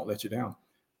promise you I won't let you down.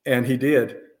 And he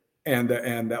did. and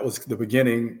that was the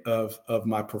beginning of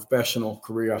my professional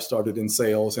career. I started in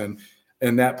sales, and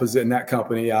in that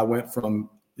company, I went from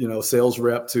sales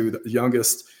rep to the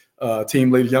youngest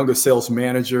team leader, youngest sales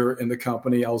manager in the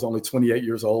company. I was only 28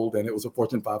 years old, and it was a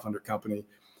Fortune 500 company.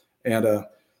 And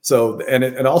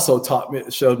it also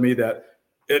showed me that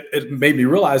it made me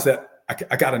realize that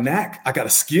I got a knack, I got a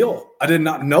skill. I did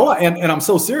not know, and I'm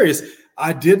so serious.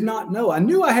 I did not know. I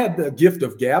knew I had the gift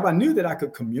of gab. I knew that I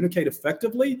could communicate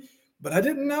effectively, but I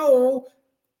didn't know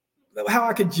how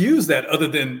I could use that other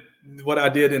than what I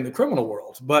did in the criminal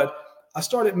world. But I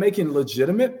started making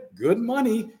legitimate, good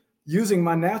money using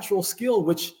my natural skill,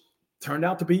 which turned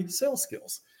out to be sales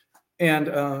skills. And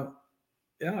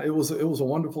it was a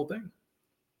wonderful thing.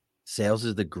 Sales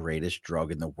is the greatest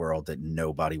drug in the world that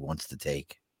nobody wants to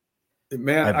take.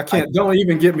 Man, don't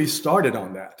even get me started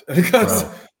on that, because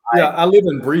I live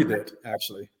and breathe it,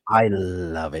 actually. I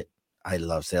love it. I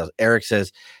love sales. Eric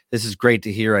says, this is great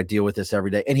to hear. I deal with this every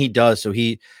day. And he does. So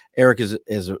Eric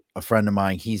is a friend of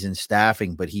mine. He's in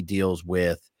staffing, but he deals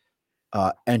with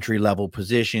entry-level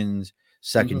positions,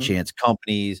 second chance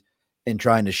companies, and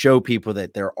trying to show people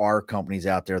that there are companies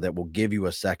out there that will give you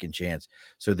a second chance.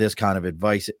 So this kind of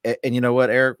advice. And you know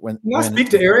what, Eric? Can I speak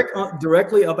to Eric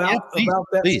directly about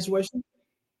that situation?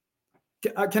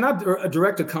 Can I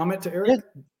direct a comment to Eric?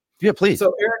 Yeah, please.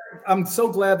 So Eric, I'm so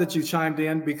glad that you chimed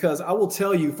in, because I will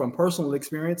tell you from personal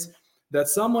experience that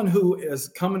someone who is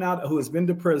coming out, who has been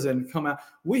to prison,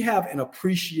 we have an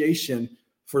appreciation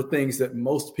for things that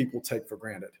most people take for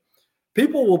granted.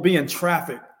 People will be in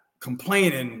traffic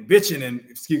complaining, bitching,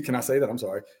 and can I say that? I'm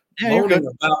sorry. Moaning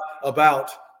about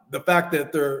the fact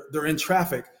that they're in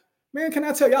traffic. Man, can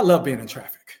I tell you, I love being in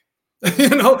traffic.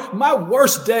 My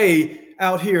worst day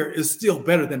out here is still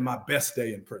better than my best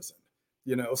day in prison.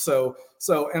 So,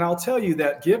 and I'll tell you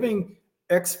that giving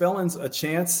ex-felons a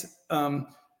chance,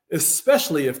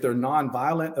 especially if they're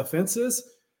nonviolent offenses,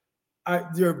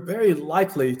 you're very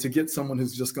likely to get someone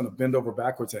who's just going to bend over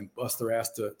backwards and bust their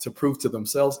ass to prove to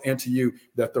themselves and to you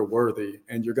that they're worthy.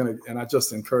 And and I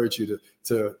just encourage you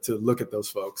to look at those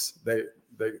folks.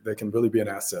 They can really be an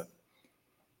asset.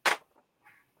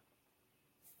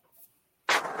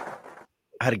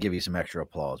 I had to give you some extra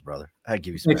applause, brother. I had to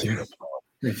give you some extra applause.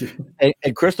 Thank you.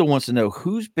 And Crystal wants to know,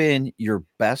 who's been your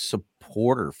best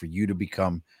supporter for you to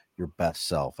become your best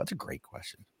self? That's a great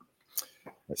question.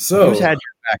 So who's had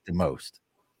your back the most?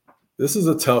 This is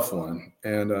a tough one.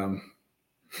 And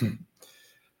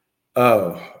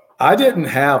I didn't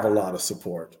have a lot of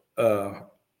support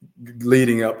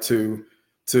leading up to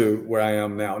where I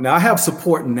am now. Now I have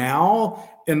support now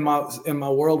in my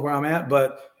world where I'm at,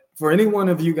 but for any one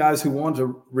of you guys who want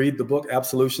to read the book,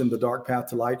 Absolution, The Dark Path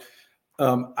to Light,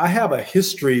 I have a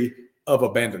history of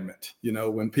abandonment.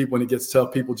 When it gets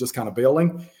tough, people just kind of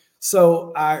bailing.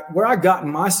 So where I got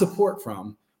my support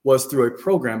from was through a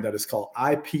program that is called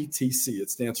IPTC.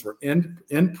 It stands for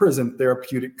In Prison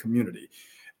Therapeutic Community.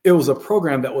 It was a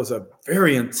program that was a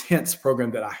very intense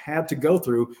program that I had to go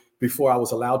through before I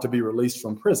was allowed to be released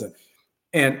from prison.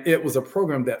 And it was a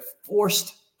program that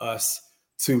forced us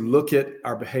to look at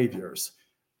our behaviors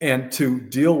and to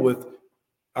deal with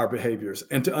our behaviors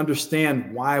and to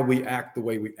understand why we act the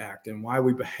way we act and why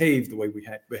we behave the way we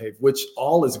behave, which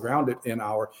all is grounded in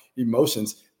our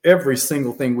emotions. Every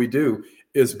single thing we do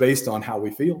is based on how we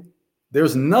feel.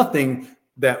 There's nothing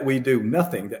that we do,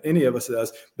 nothing that any of us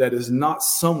does that is not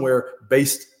somewhere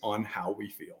based on how we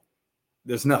feel.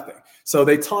 There's nothing. So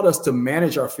they taught us to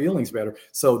manage our feelings better.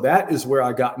 So that is where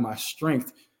I got my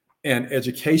strength and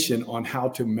education on how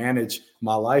to manage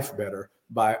my life better,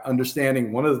 by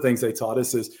understanding one of the things they taught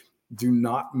us is do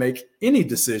not make any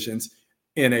decisions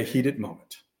in a heated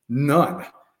moment. None.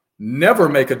 Never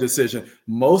make a decision.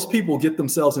 Most people get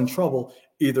themselves in trouble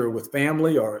either with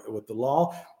family or with the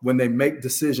law when they make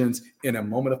decisions in a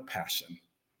moment of passion.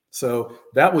 So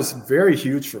that was very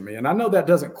huge for me. And I know that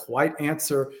doesn't quite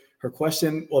answer her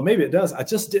question. Well, maybe it does. I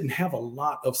just didn't have a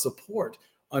lot of support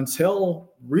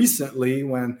until recently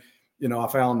when I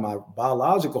found my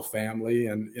biological family,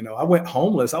 and, I went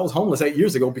homeless. I was homeless 8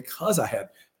 years ago because I had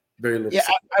very little. Yeah,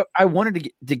 I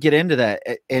wanted to get into that.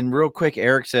 And real quick,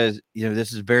 Eric says,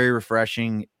 this is very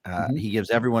refreshing. He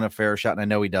gives everyone a fair shot, and I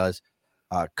know he does.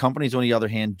 Companies, on the other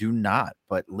hand, do not.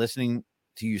 But listening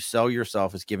to you sell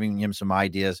yourself is giving him some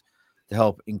ideas to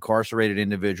help incarcerated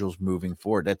individuals moving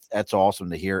forward. That's awesome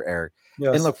to hear, Eric.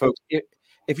 Yes. And look, folks,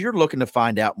 if you're looking to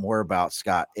find out more about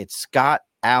Scott, it's Scott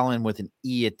Allen with an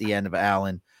E at the end of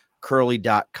Allen,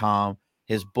 Curley.com.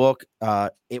 His book,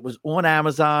 it was on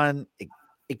Amazon.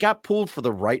 it got pulled for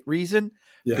the right reason,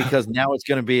 Yeah. because now it's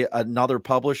going to be another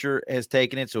publisher has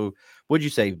taken it. So what'd you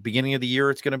say? Beginning of the year,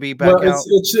 it's going to be Well, back out?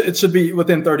 it should be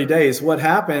within 30 days. What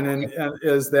happened and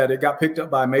is that it got picked up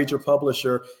by a major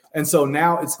publisher. And so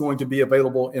now it's going to be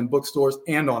available in bookstores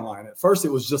and online. At first,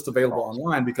 it was just available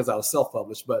online because I was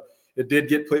self-published, but it did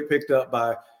get picked up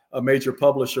by a major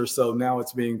publisher. So now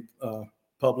it's being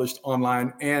published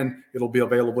online, and it'll be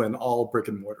available in all brick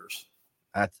and mortars.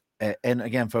 And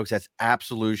again, folks, that's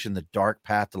Absolution, The Dark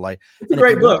Path to Light. It's a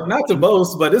great book, not to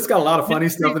boast, but it's got a lot of funny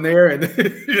stuff in there. And, and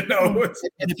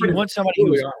if you want somebody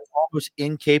who's almost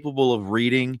incapable of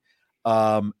reading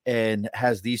and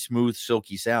has these smooth,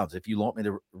 silky sounds, if you want me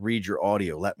to read your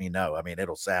audio, let me know. I mean,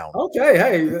 it'll sound. Okay.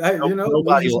 Hey,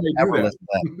 nobody will ever listen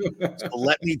to that. So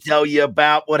let me tell you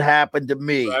about what happened to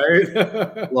me.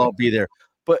 Right? We'll all be there.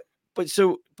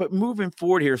 But moving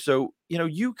forward here, so,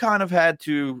 you kind of had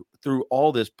to, through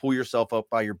all this, pull yourself up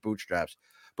by your bootstraps,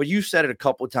 but you said it a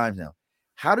couple of times now.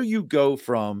 How do you go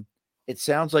from, it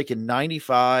sounds like in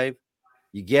 95,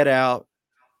 you get out,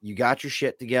 you got your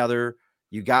shit together,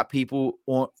 you got people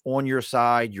on your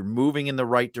side, you're moving in the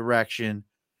right direction,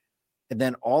 and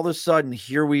then all of a sudden,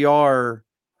 here we are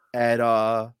at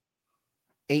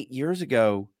 8 years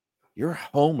ago, you're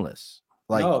homeless.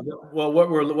 No, well, what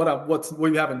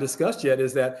we haven't discussed yet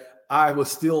is that I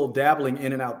was still dabbling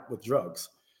in and out with drugs.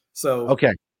 So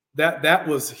okay, that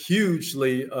was a huge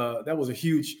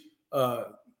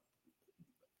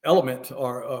element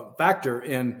or factor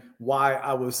in why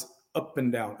I was up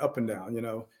and down,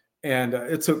 and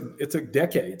it took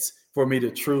decades for me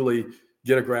to truly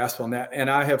get a grasp on that, and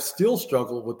I have still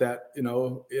struggled with that,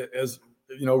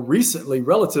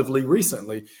 relatively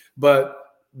recently, but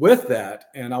with that,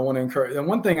 and I want to encourage, and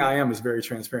one thing I am is very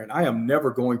transparent. I am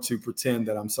never going to pretend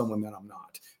that I'm someone that I'm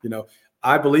not.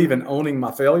 I believe in owning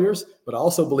my failures, but I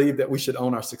also believe that we should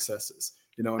own our successes.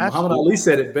 And Muhammad Ali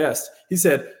said it best. He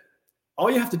said, all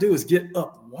you have to do is get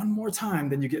up one more time,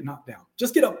 then you get knocked down.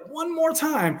 Just get up one more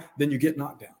time, then you get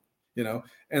knocked down.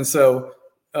 And so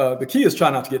the key is try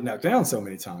not to get knocked down so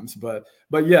many times. But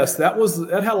yes, that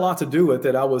had a lot to do with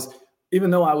it. Even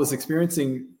though I was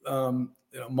experiencing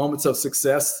moments of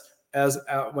success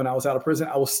when I was out of prison,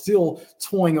 I was still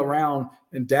toying around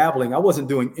and dabbling. I wasn't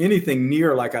doing anything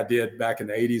near like I did back in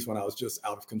the 80s when I was just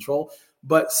out of control,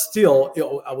 but still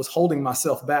I was holding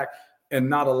myself back and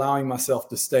not allowing myself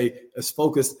to stay as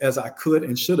focused as I could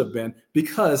and should have been,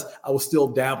 because I was still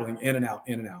dabbling in and out.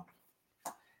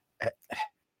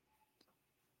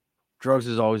 Drugs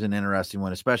is always an interesting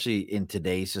one, especially in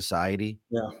today's society.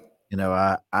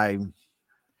 Yeah. I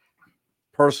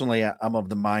personally, I'm of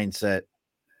the mindset,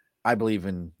 I believe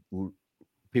in,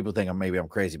 people think maybe I'm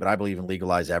crazy, but I believe in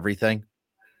legalize everything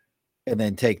and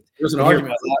then there's an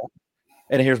argument.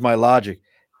 And here's my logic.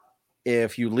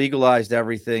 If you legalized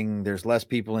everything, there's less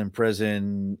people in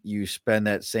prison. You spend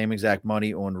that same exact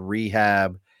money on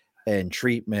rehab and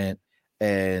treatment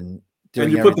and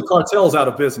you put the cartels out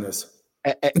of business.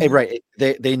 Right.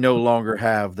 They no longer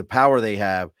have the power they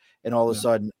have. And all of a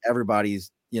sudden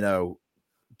everybody's,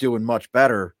 doing much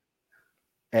better,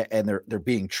 and they're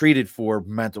being treated for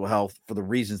mental health for the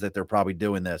reasons that they're probably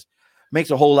doing this.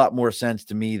 Makes a whole lot more sense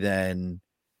to me than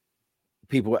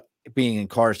people being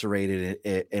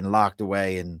incarcerated and locked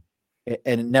away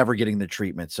and never getting the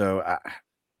treatment. So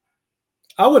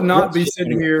I would not be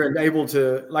sitting here and able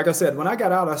to, like I said, when I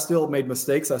got out, I still made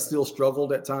mistakes. I still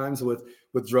struggled at times with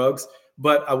drugs,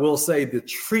 but I will say the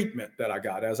treatment that I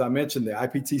got, as I mentioned, the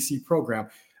IPTC program,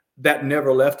 that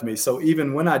never left me. So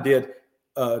even when I did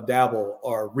dabble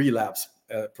or relapse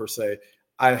per se,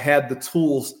 I had the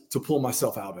tools to pull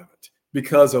myself out of it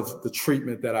because of the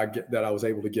treatment that I was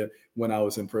able to get when I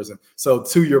was in prison. So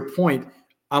to your point,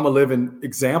 I'm a living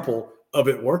example of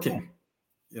it working,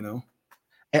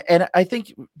 And I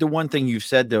think the one thing you've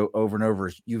said though over and over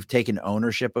is you've taken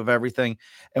ownership of everything,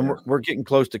 and we're getting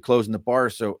close to closing the bar.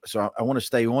 So I want to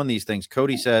stay on these things.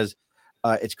 Cody says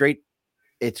it's great.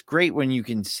 It's great when you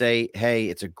can say, hey,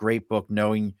 it's a great book,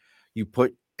 knowing you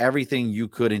put everything you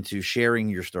could into sharing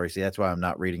your story. See, that's why I'm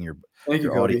not reading your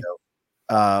audio.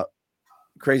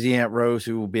 Crazy Aunt Rose,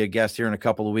 who will be a guest here in a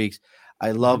couple of weeks.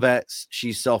 I love that.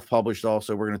 She's self-published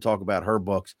also. We're going to talk about her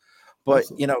books. But,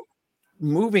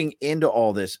 moving into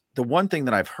all this, the one thing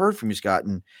that I've heard from you, Scott,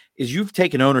 is you've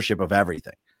taken ownership of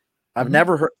everything. I've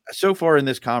never heard so far in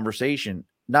this conversation,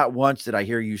 not once did I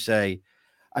hear you say,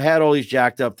 I had all these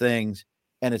jacked up things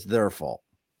and it's their fault.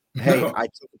 Hey, I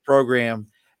took the program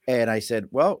and I said,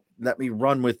 well, let me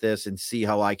run with this and see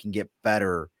how I can get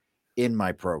better in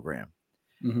my program.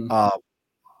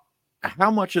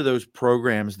 How much of those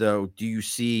programs, though, do you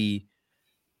see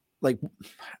like,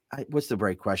 what's the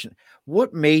right question?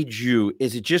 What made you,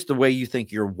 is it just the way you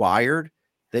think you're wired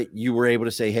that you were able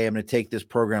to say, hey, I'm going to take this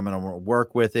program and I'm going to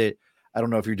work with it? I don't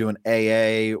know if you're doing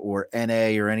AA or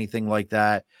NA or anything like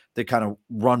that kind of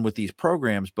run with these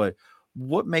programs, but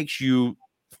what makes you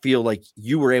feel like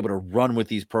you were able to run with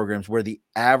these programs where the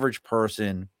average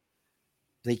person,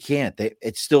 they can't?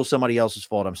 It's still somebody else's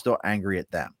fault. I'm still angry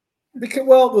at them. Because,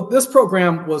 well, this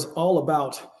program was all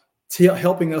about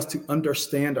helping us to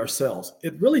understand ourselves.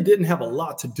 It really didn't have a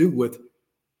lot to do with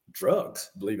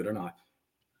drugs, believe it or not.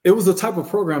 It was the type of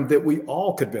program that we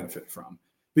all could benefit from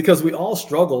because we all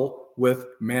struggle with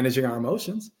managing our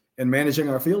emotions and managing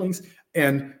our feelings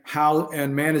and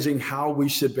managing how we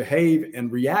should behave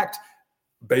and react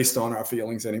based on our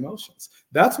feelings and emotions.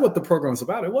 That's what the program was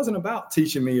about. It wasn't about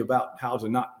teaching me about how to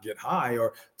not get high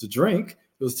or to drink.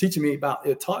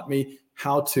 It taught me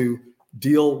how to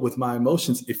deal with my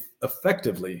emotions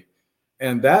effectively.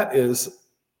 And that's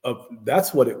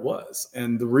what it was.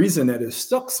 And the reason that it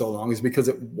stuck so long is because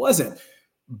it wasn't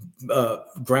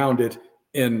grounded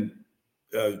in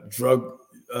drug,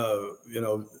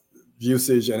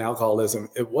 usage and alcoholism.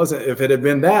 It wasn't. If it had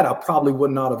been that, I probably would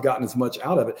not have gotten as much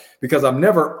out of it because I've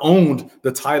never owned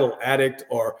the title addict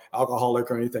or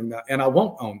alcoholic or anything and I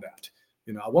won't own that.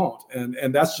 I won't.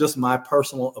 And that's just my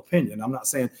personal opinion. I'm not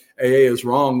saying AA is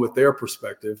wrong with their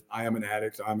perspective. I am an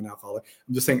addict. I'm an alcoholic.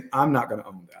 I'm just saying I'm not going to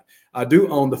own that. I do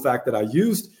own the fact that I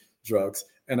used drugs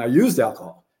and I used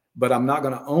alcohol, but I'm not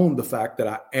going to own the fact that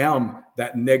I am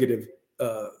that negative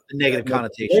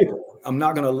connotation. Label. I'm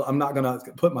not gonna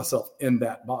put myself in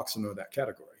that box or that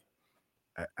category.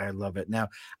 I love it. Now,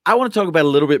 I want to talk about a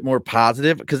little bit more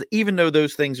positive because even though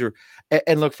those things are,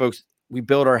 and look, folks, we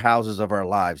build our houses of our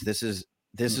lives. This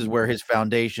is where his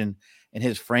foundation and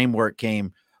his framework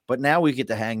came. But now we get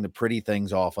to hang the pretty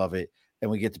things off of it,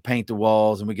 and we get to paint the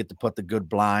walls, and we get to put the good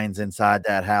blinds inside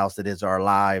that house that is our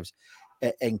lives,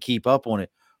 and keep up on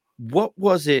it. What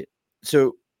was it?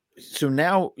 So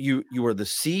now you are the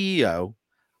CEO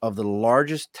of the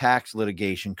largest tax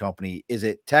litigation company. Is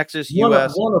it Texas,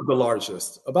 U.S.? One of the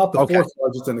largest, about the fourth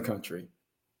largest in the country.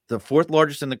 The fourth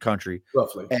largest in the country,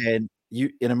 roughly. And you,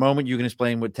 in a moment, you can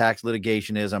explain what tax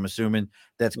litigation is. I'm assuming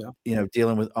that's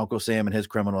dealing with Uncle Sam and his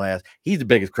criminal ass. He's the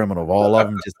biggest criminal of all of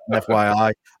them. Just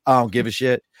FYI, I don't give a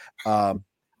shit. I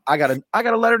got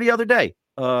a letter the other day.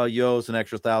 You owe us an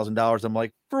extra $1,000. I'm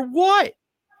like, for what?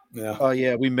 Yeah. Oh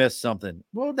yeah, we missed something.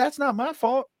 Well, that's not my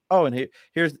fault. Oh, and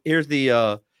here's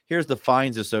the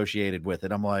fines associated with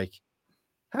it. I'm like,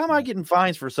 how am I getting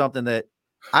fines for something that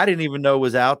I didn't even know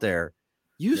was out there?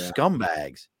 You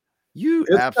scumbags.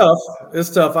 It's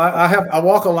tough. I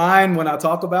walk a line when I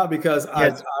talk about because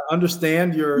I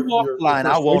understand your line.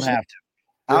 I won't have to.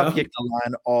 I'll kick the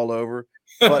line all over.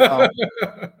 But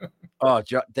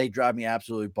they drive me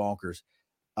absolutely bonkers.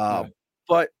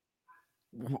 But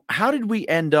how did we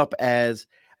end up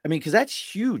because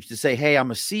that's huge to say, hey,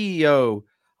 I'm a CEO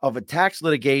of a tax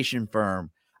litigation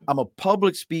firm. I'm a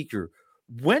public speaker.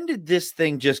 When did this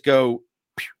thing just go?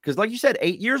 Because like you said,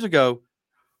 8 years ago,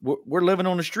 we're living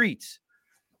on the streets.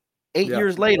 8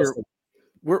 years later,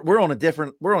 we're on a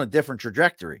different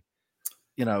trajectory.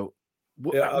 What's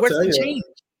the change?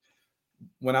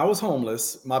 When I was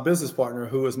homeless, my business partner,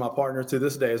 who is my partner to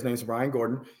this day, his name's Brian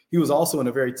Gordon. He was also in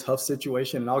a very tough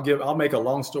situation, and I'll make a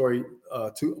long story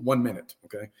to 1 minute.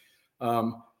 Okay,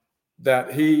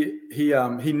 that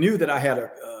he knew that I had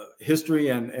a history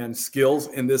and skills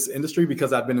in this industry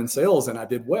because I'd been in sales and I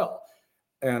did well,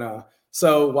 and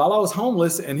so while I was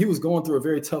homeless and he was going through a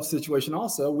very tough situation,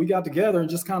 also we got together and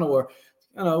just kind of were,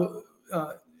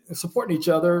 supporting each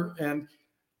other. And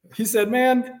he said,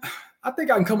 "Man, I think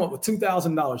I can come up with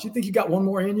 $2,000. You think you got one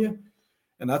more in you?"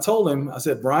 And I told him, I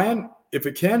said, "Brian, if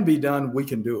it can be done, we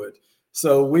can do it."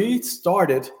 So we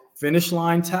started Finish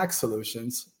Line Tax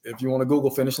Solutions. If you want to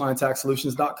Google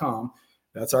finishlinetaxsolutions.com,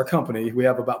 that's our company. We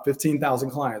have about 15,000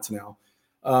 clients now.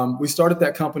 We started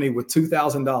that company with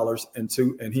 $2,000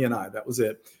 and he and I, that was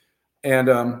it. And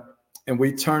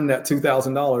we turned that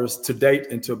 $2,000 to date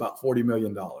into about $40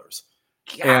 million.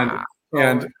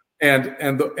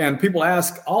 And people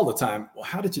ask all the time, well,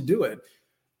 how did you do it?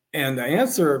 And the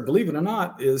answer, believe it or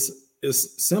not, is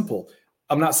simple.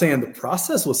 I'm not saying the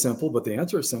process was simple, but the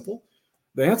answer is simple.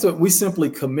 The answer, we simply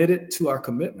committed to our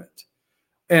commitment.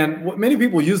 And what many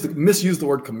people misuse the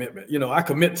word commitment. I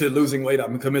commit to losing weight.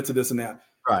 I'm commit to this and that.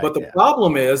 Right, but the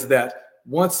problem is that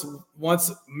once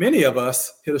many of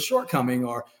us hit a shortcoming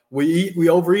or we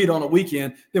overeat on a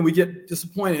weekend, then we get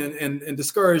disappointed and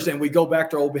discouraged and we go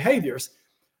back to old behaviors.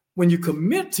 When you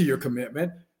commit to your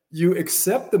commitment, you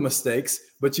accept the mistakes,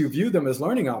 but you view them as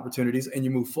learning opportunities and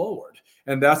you move forward.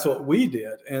 And that's what we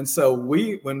did. And so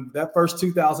when that first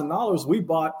 $2,000, we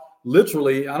bought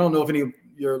literally, I don't know if any of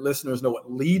your listeners know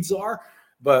what leads are,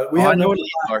 but we I know what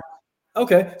leads are.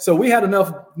 Okay. So we had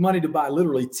enough money to buy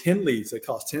literally 10 leads. They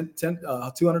cost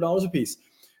 $200 a piece.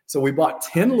 So we bought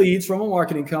 10 leads from a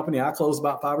marketing company. I closed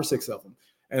about 5 or 6 of them.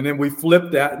 And then we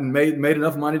flipped that and made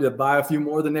enough money to buy a few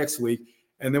more the next week.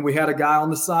 And then we had a guy on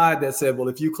the side that said, well,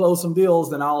 if you close some deals,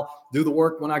 then I'll do the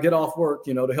work when I get off work,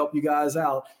 to help you guys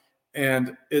out.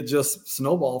 And it just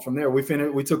snowballed from there. We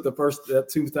took the first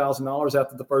 $2,000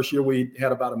 after the first year. We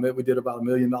did about $1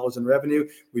 million in revenue.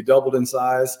 We doubled in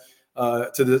size.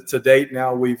 To date,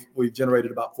 now we've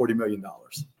generated about $40 million.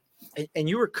 And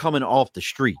you were coming off the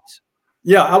streets.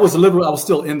 Yeah, I was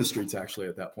still in the streets actually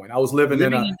at that point. I was living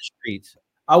in the streets.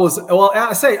 I was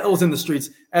in the streets.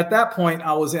 At that point,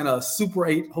 I was in a Super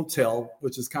 8 hotel,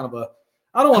 which is kind of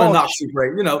I don't want to knock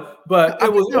Super 8, but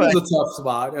it was a tough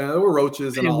spot. There were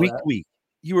roaches and all week that. To week.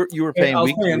 You were paying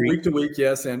week to week,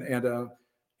 yes. And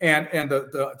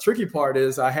the tricky part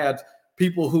is I had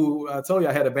people who I told you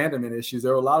I had abandonment issues.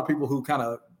 There were a lot of people who kind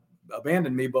of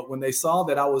abandoned me, but when they saw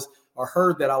that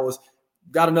heard that I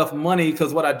got enough money,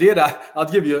 because what I did, I'll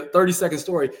give you a 30-second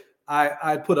story.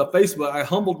 I put a Facebook, I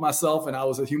humbled myself and I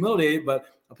was humiliated, but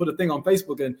I put a thing on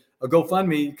Facebook and a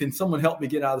GoFundMe, can someone help me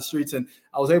get out of the streets? And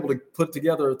I was able to put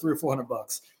together $300 or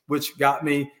 $400, which got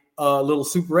me a little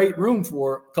Super 8 room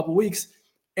for a couple of weeks.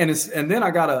 And then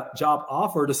I got a job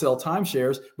offer to sell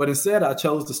timeshares, but instead I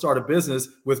chose to start a business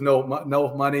with no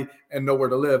money and nowhere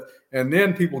to live. And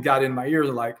then people got in my ears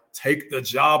and like, take the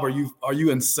job. Are you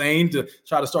insane to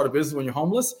try to start a business when you're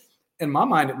homeless? In my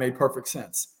mind, it made perfect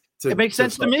sense. It makes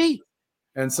sense to me.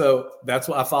 And so that's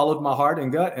what I followed my heart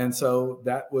and gut. And so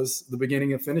that was the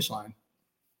beginning of Finish Line.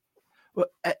 Well,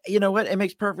 you know what? It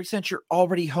makes perfect sense. You're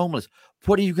already homeless.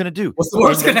 What are you going to do? What's the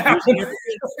worst going to happen?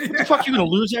 Fuck, you going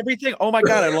to lose everything? Oh my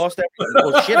God, I lost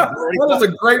everything. Well, shit. That is a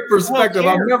great perspective.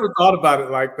 I've never thought about it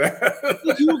like that.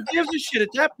 Who gives a shit at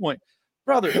that point?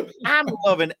 Brother, I'm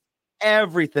loving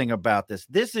everything about this.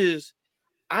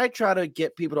 I try to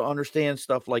get people to understand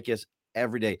stuff like this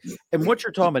every day. And what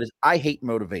you're talking about is I hate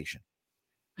motivation.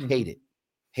 Hate it.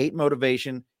 Hate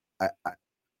motivation.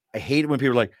 I hate it when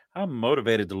people are like, I'm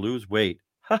motivated to lose weight.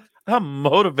 I'm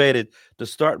motivated to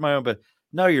start my own. But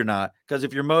no, you're not. Because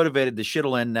if you're motivated, the shit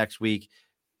will end next week.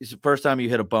 It's the first time you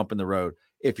hit a bump in the road.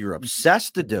 If you're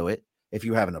obsessed to do it, if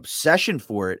you have an obsession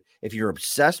for it, if you're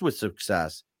obsessed with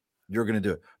success, you're going to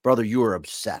do it. Brother, you are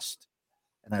obsessed.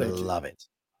 And I love it.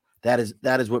 That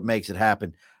is what makes it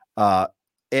happen.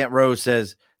 Aunt Rose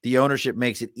says, the ownership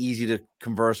makes it easy to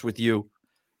converse with you.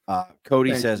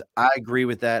 Cody says, I agree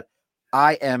with that.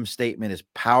 I am statement is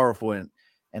powerful and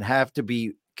have to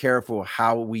be careful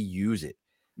how we use it.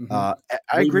 I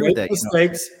agree with that.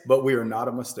 Mistakes, but we are not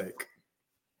a mistake.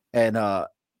 And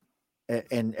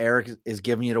Eric is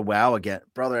giving you the wow again,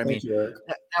 brother. I mean,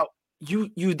 now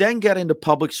you then get into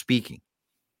public speaking.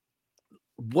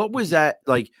 What was that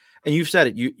like? And you've said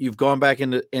it. You've gone back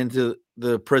into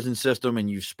the prison system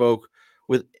and you spoke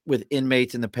with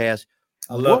inmates in the past.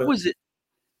 I love it.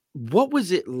 What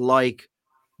was it like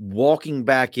walking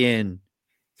back in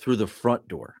through the front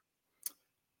door?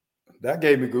 That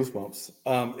gave me goosebumps.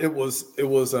 It was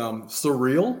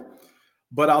surreal,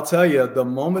 but I'll tell you, the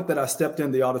moment that I stepped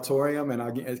in the auditorium and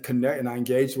I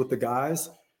engaged with the guys,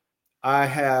 I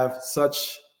have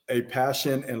such a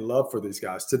passion and love for these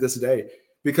guys to this day,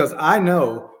 because I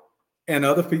know, and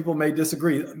other people may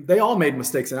disagree, they all made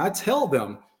mistakes. And I tell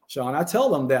them, Sean,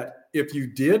 that if you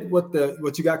did what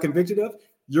you got convicted of,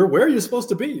 you're where you're supposed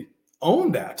to be.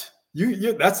 Own that.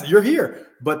 You're here,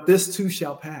 but this too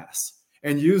shall pass.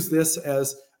 And use this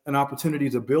as an opportunity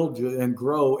to build and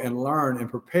grow and learn and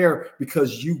prepare,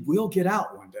 because you will get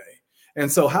out one day.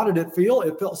 And so how did it feel?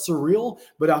 It felt surreal,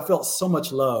 but I felt so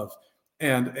much love,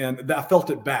 and I felt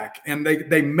it back. And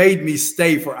they made me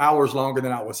stay for hours longer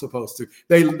than I was supposed to.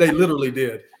 They literally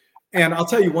did. And I'll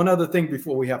tell you one other thing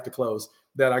before we have to close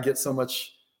that I get so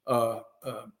much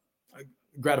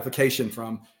gratification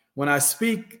from. When I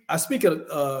speak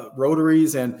at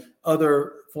Rotaries and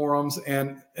other forums,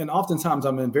 and oftentimes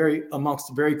I'm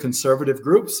amongst very conservative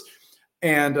groups,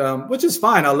 and which is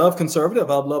fine. I love conservative.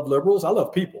 I love liberals. I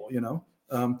love people.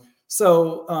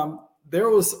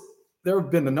 There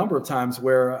have been a number of times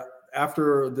where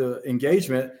after the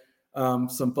engagement,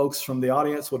 some folks from the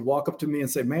audience would walk up to me and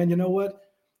say, "Man, you know what?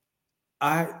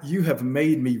 You have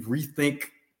made me rethink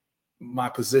my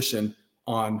position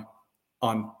on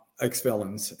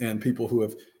ex-felons and people who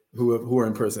are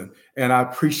in prison. And I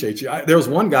appreciate you." There was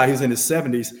one guy, he's in his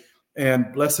 70s,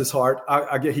 And bless his heart,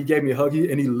 he gave me a hug,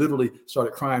 and he literally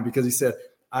started crying because he said,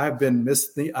 I've been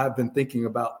thinking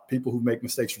about people who make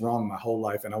mistakes wrong my whole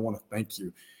life, and I want to thank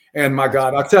you. And my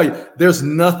God, I'll tell you, there's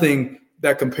nothing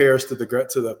that compares to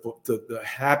the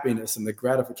happiness and the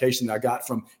gratification I got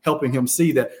from helping him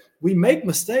see that we make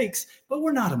mistakes, but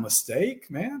we're not a mistake,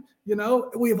 man.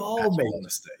 We've all made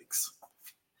mistakes.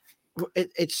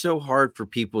 It's so hard for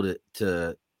people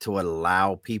to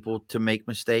allow people to make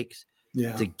mistakes,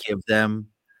 to give them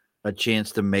a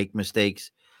chance to make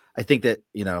mistakes. I think that,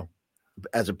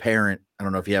 as a parent, I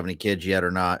don't know if you have any kids yet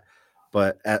or not,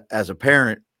 but as a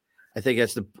parent, I think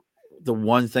that's the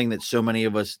one thing that so many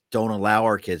of us don't allow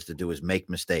our kids to do is make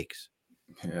mistakes.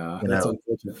 Yeah, that's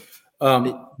unfortunate.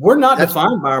 We're not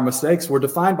defined by our mistakes. We're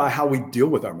defined by how we deal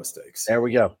with our mistakes. There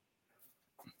we go.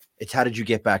 It's how did you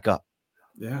get back up?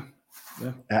 Yeah.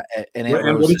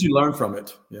 And what did you learn from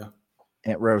it? Yeah.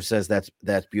 Aunt Rose says that's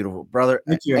beautiful, brother.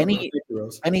 Thank you.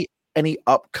 Any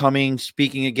upcoming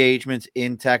speaking engagements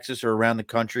in Texas or around the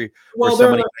country where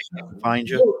somebody can find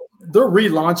you? They're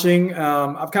relaunching.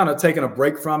 I've kind of taken a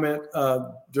break from it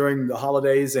during the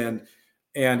holidays, and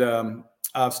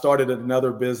I've started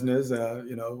another business.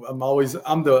 I'm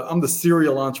the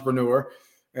serial entrepreneur,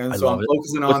 and so I'm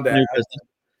focusing on that.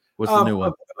 What's the new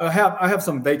one? I have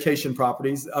some vacation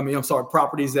properties.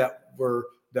 Properties that we're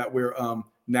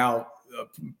now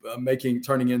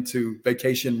turning into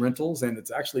vacation rentals, and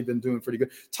it's actually been doing pretty good.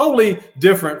 Totally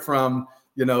different from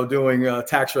doing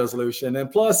tax resolution,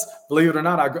 and plus, believe it or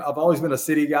not, I've always been a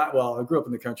city guy. Well, I grew up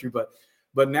in the country, but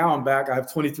now I'm back. I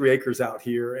have 23 acres out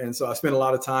here, and so I spend a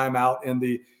lot of time out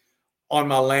on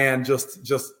my land,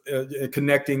 just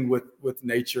connecting with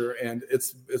nature, and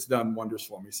it's done wonders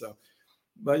for me. So,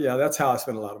 but yeah, that's how I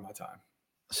spend a lot of my time.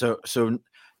 So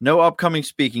no upcoming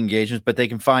speaking engagements, but they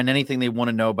can find anything they want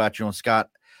to know about you on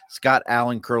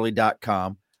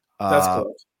ScottAllenCurley.com. That's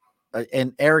correct.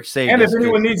 And Eric saved. And if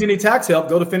anyone needs any tax help,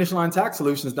 go to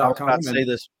FinishLineTaxSolutions.com. I was about to say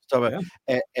this.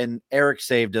 And Eric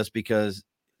saved us because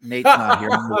Nate's not here.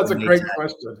 That's a great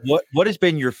question. What has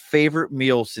been your favorite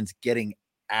meal since getting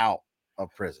out of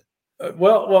prison?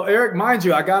 Well, Eric, mind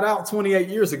you, I got out 28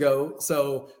 years ago.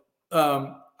 So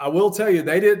I will tell you,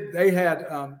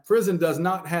 prison does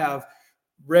not have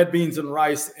red beans and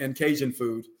rice and Cajun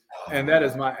food. And that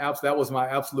was my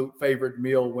absolute favorite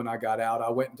meal when I got out. I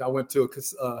went to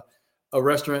a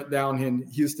restaurant down in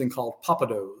Houston called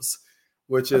Papado's,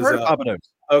 which is Papado's.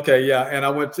 Okay, yeah. And I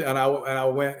went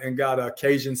and got a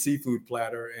Cajun seafood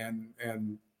platter, and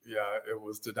yeah, it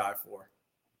was to die for.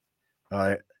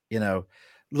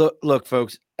 Look,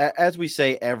 folks, as we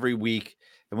say every week,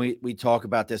 and we talk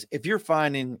about this, if you're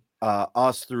finding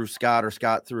us through Scott or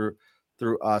Scott through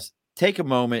us, take a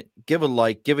moment, give a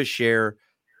like, give a share.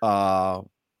 Man,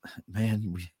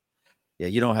 we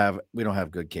don't have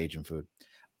good Cajun food.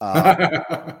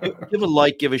 Give a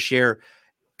like, give a share.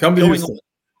 Come to Houston.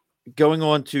 Going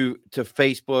on to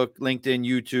Facebook, LinkedIn,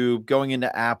 YouTube, going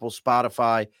into Apple,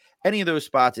 Spotify, any of those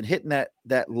spots, and hitting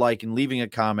that like and leaving a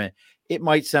comment. It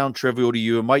might sound trivial to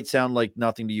you. It might sound like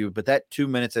nothing to you, but that 2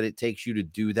 minutes that it takes you to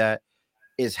do that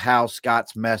is how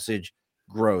Scott's message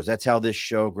grows. That's how this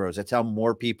show grows. That's how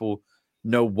more people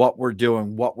know what we're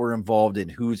doing, what we're involved in,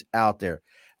 who's out there.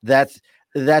 That's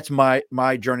my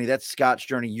journey. That's Scott's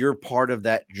journey. You're part of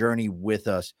that journey with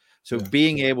us. So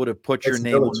being able to put your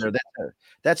name on there,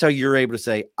 that's how you're able to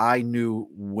say, I knew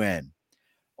when.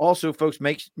 Also, folks,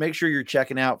 make sure you're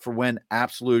checking out for when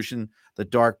Absolution, The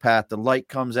Dark Path, The Light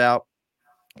comes out.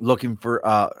 Looking for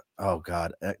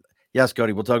yes,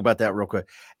 Cody, we'll talk about that real quick.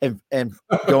 And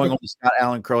going on to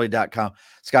ScottAllenCurley.com.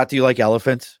 Scott, do you like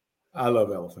elephants? I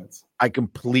love elephants. I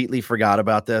completely forgot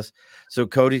about this. So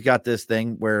Cody's got this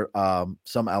thing where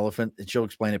some elephant, and she'll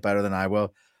explain it better than I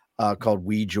will, called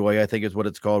We Joy, I think is what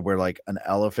it's called, where like an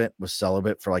elephant was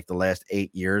celibate for like the last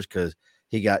 8 years because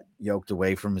he got yoked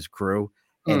away from his crew.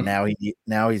 And now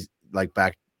he's like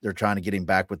back. They're trying to get him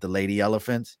back with the lady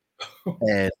elephants.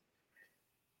 And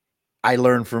I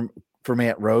learned from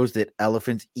Aunt Rose that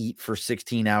elephants eat for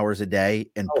 16 hours a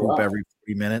day and poop every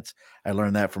 40 minutes. I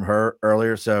learned that from her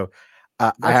earlier. So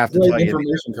I have to tell you,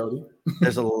 Cody.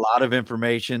 There's a lot of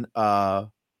information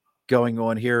going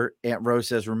on here. Aunt Rose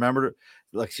says, remember,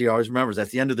 like she always remembers,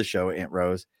 that's the end of the show, Aunt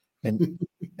Rose. And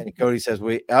Cody says,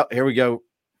 here we go.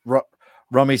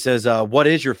 Rummy says, what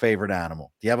is your favorite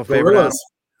animal? Do you have a favorite animal?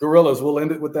 Gorillas. We'll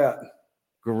end it with that.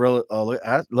 Gorilla. Oh,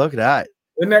 look at that.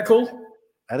 Isn't that cool?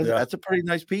 That's a pretty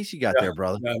nice piece you got there,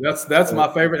 brother. Yeah, that's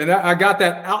my favorite. And I got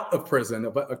that out of prison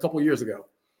a couple of years ago.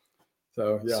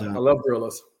 So, I love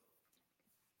gorillas.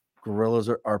 Gorillas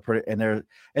are pretty,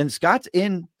 and Scott,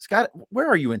 where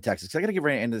are you in Texas? I got to get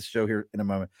ready to end this show here in a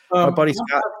moment. My buddy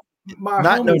Scott. My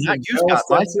Not home is not in you, Dallas,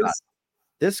 Scott. My Scott. Texas.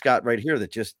 This Scott right here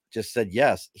that just said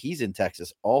yes. He's in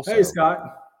Texas also. Hey,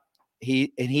 Scott.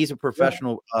 He's a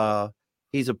professional.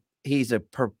 He's a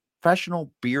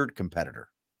professional beard competitor.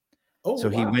 Oh, So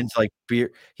wow.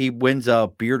 he wins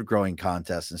beard growing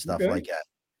contests and stuff like that.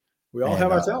 We all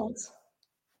have our talents.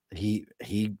 He's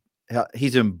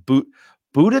in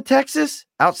Buda, Texas,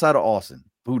 outside of Austin.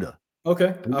 Buda.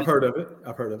 Okay, Buda. I've heard of it.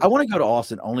 I want to go to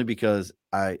Austin only because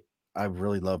I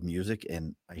really love music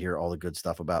and I hear all the good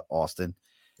stuff about Austin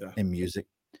and music.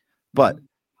 But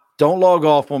don't log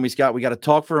off on me, Scott. We got to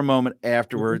talk for a moment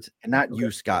afterwards, and not you,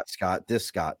 Scott. This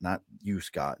Scott, not you,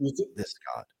 Scott. This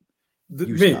Scott.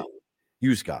 Me.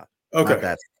 You, Scott. Okay. Not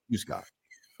that. You, Scott.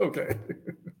 Okay.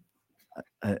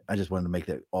 I just wanted to make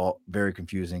that all very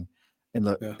confusing. And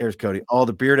look, there's Cody.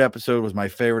 The beard episode was my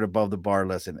favorite above the bar.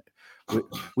 Listen,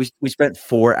 we spent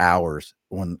 4 hours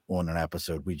on an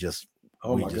episode. We just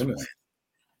goodness. went.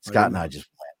 Scott and I just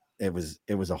went.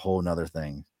 It was a whole nother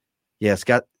thing. Yeah,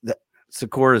 Scott.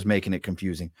 Sakura is making it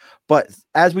confusing. But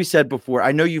as we said before,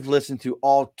 I know you've listened to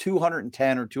all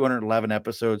 210 or 211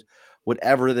 episodes,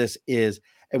 whatever this is.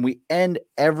 And we end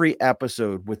every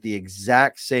episode with the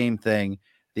exact same thing,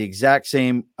 the exact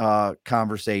same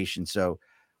conversation. So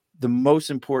the most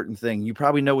important thing, you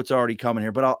probably know what's already coming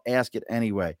here, but I'll ask it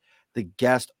anyway. The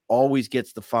guest always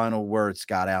gets the final word,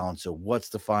 Scott Allen. So what's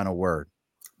the final word?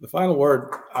 The final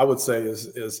word I would say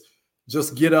is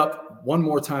just get up one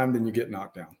more time than you get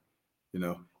knocked down. You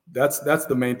know, that's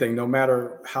the main thing. No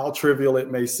matter how trivial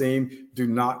it may seem, do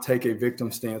not take a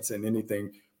victim stance in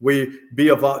anything.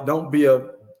 Don't be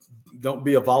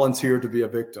a volunteer to be a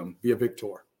victim. Be a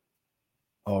victor.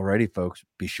 Alrighty, folks,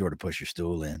 be sure to push your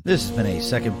stool in. This has been a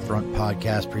Second Front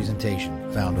podcast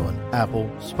presentation found on Apple,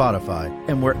 Spotify,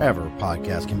 and wherever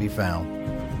podcasts can be found.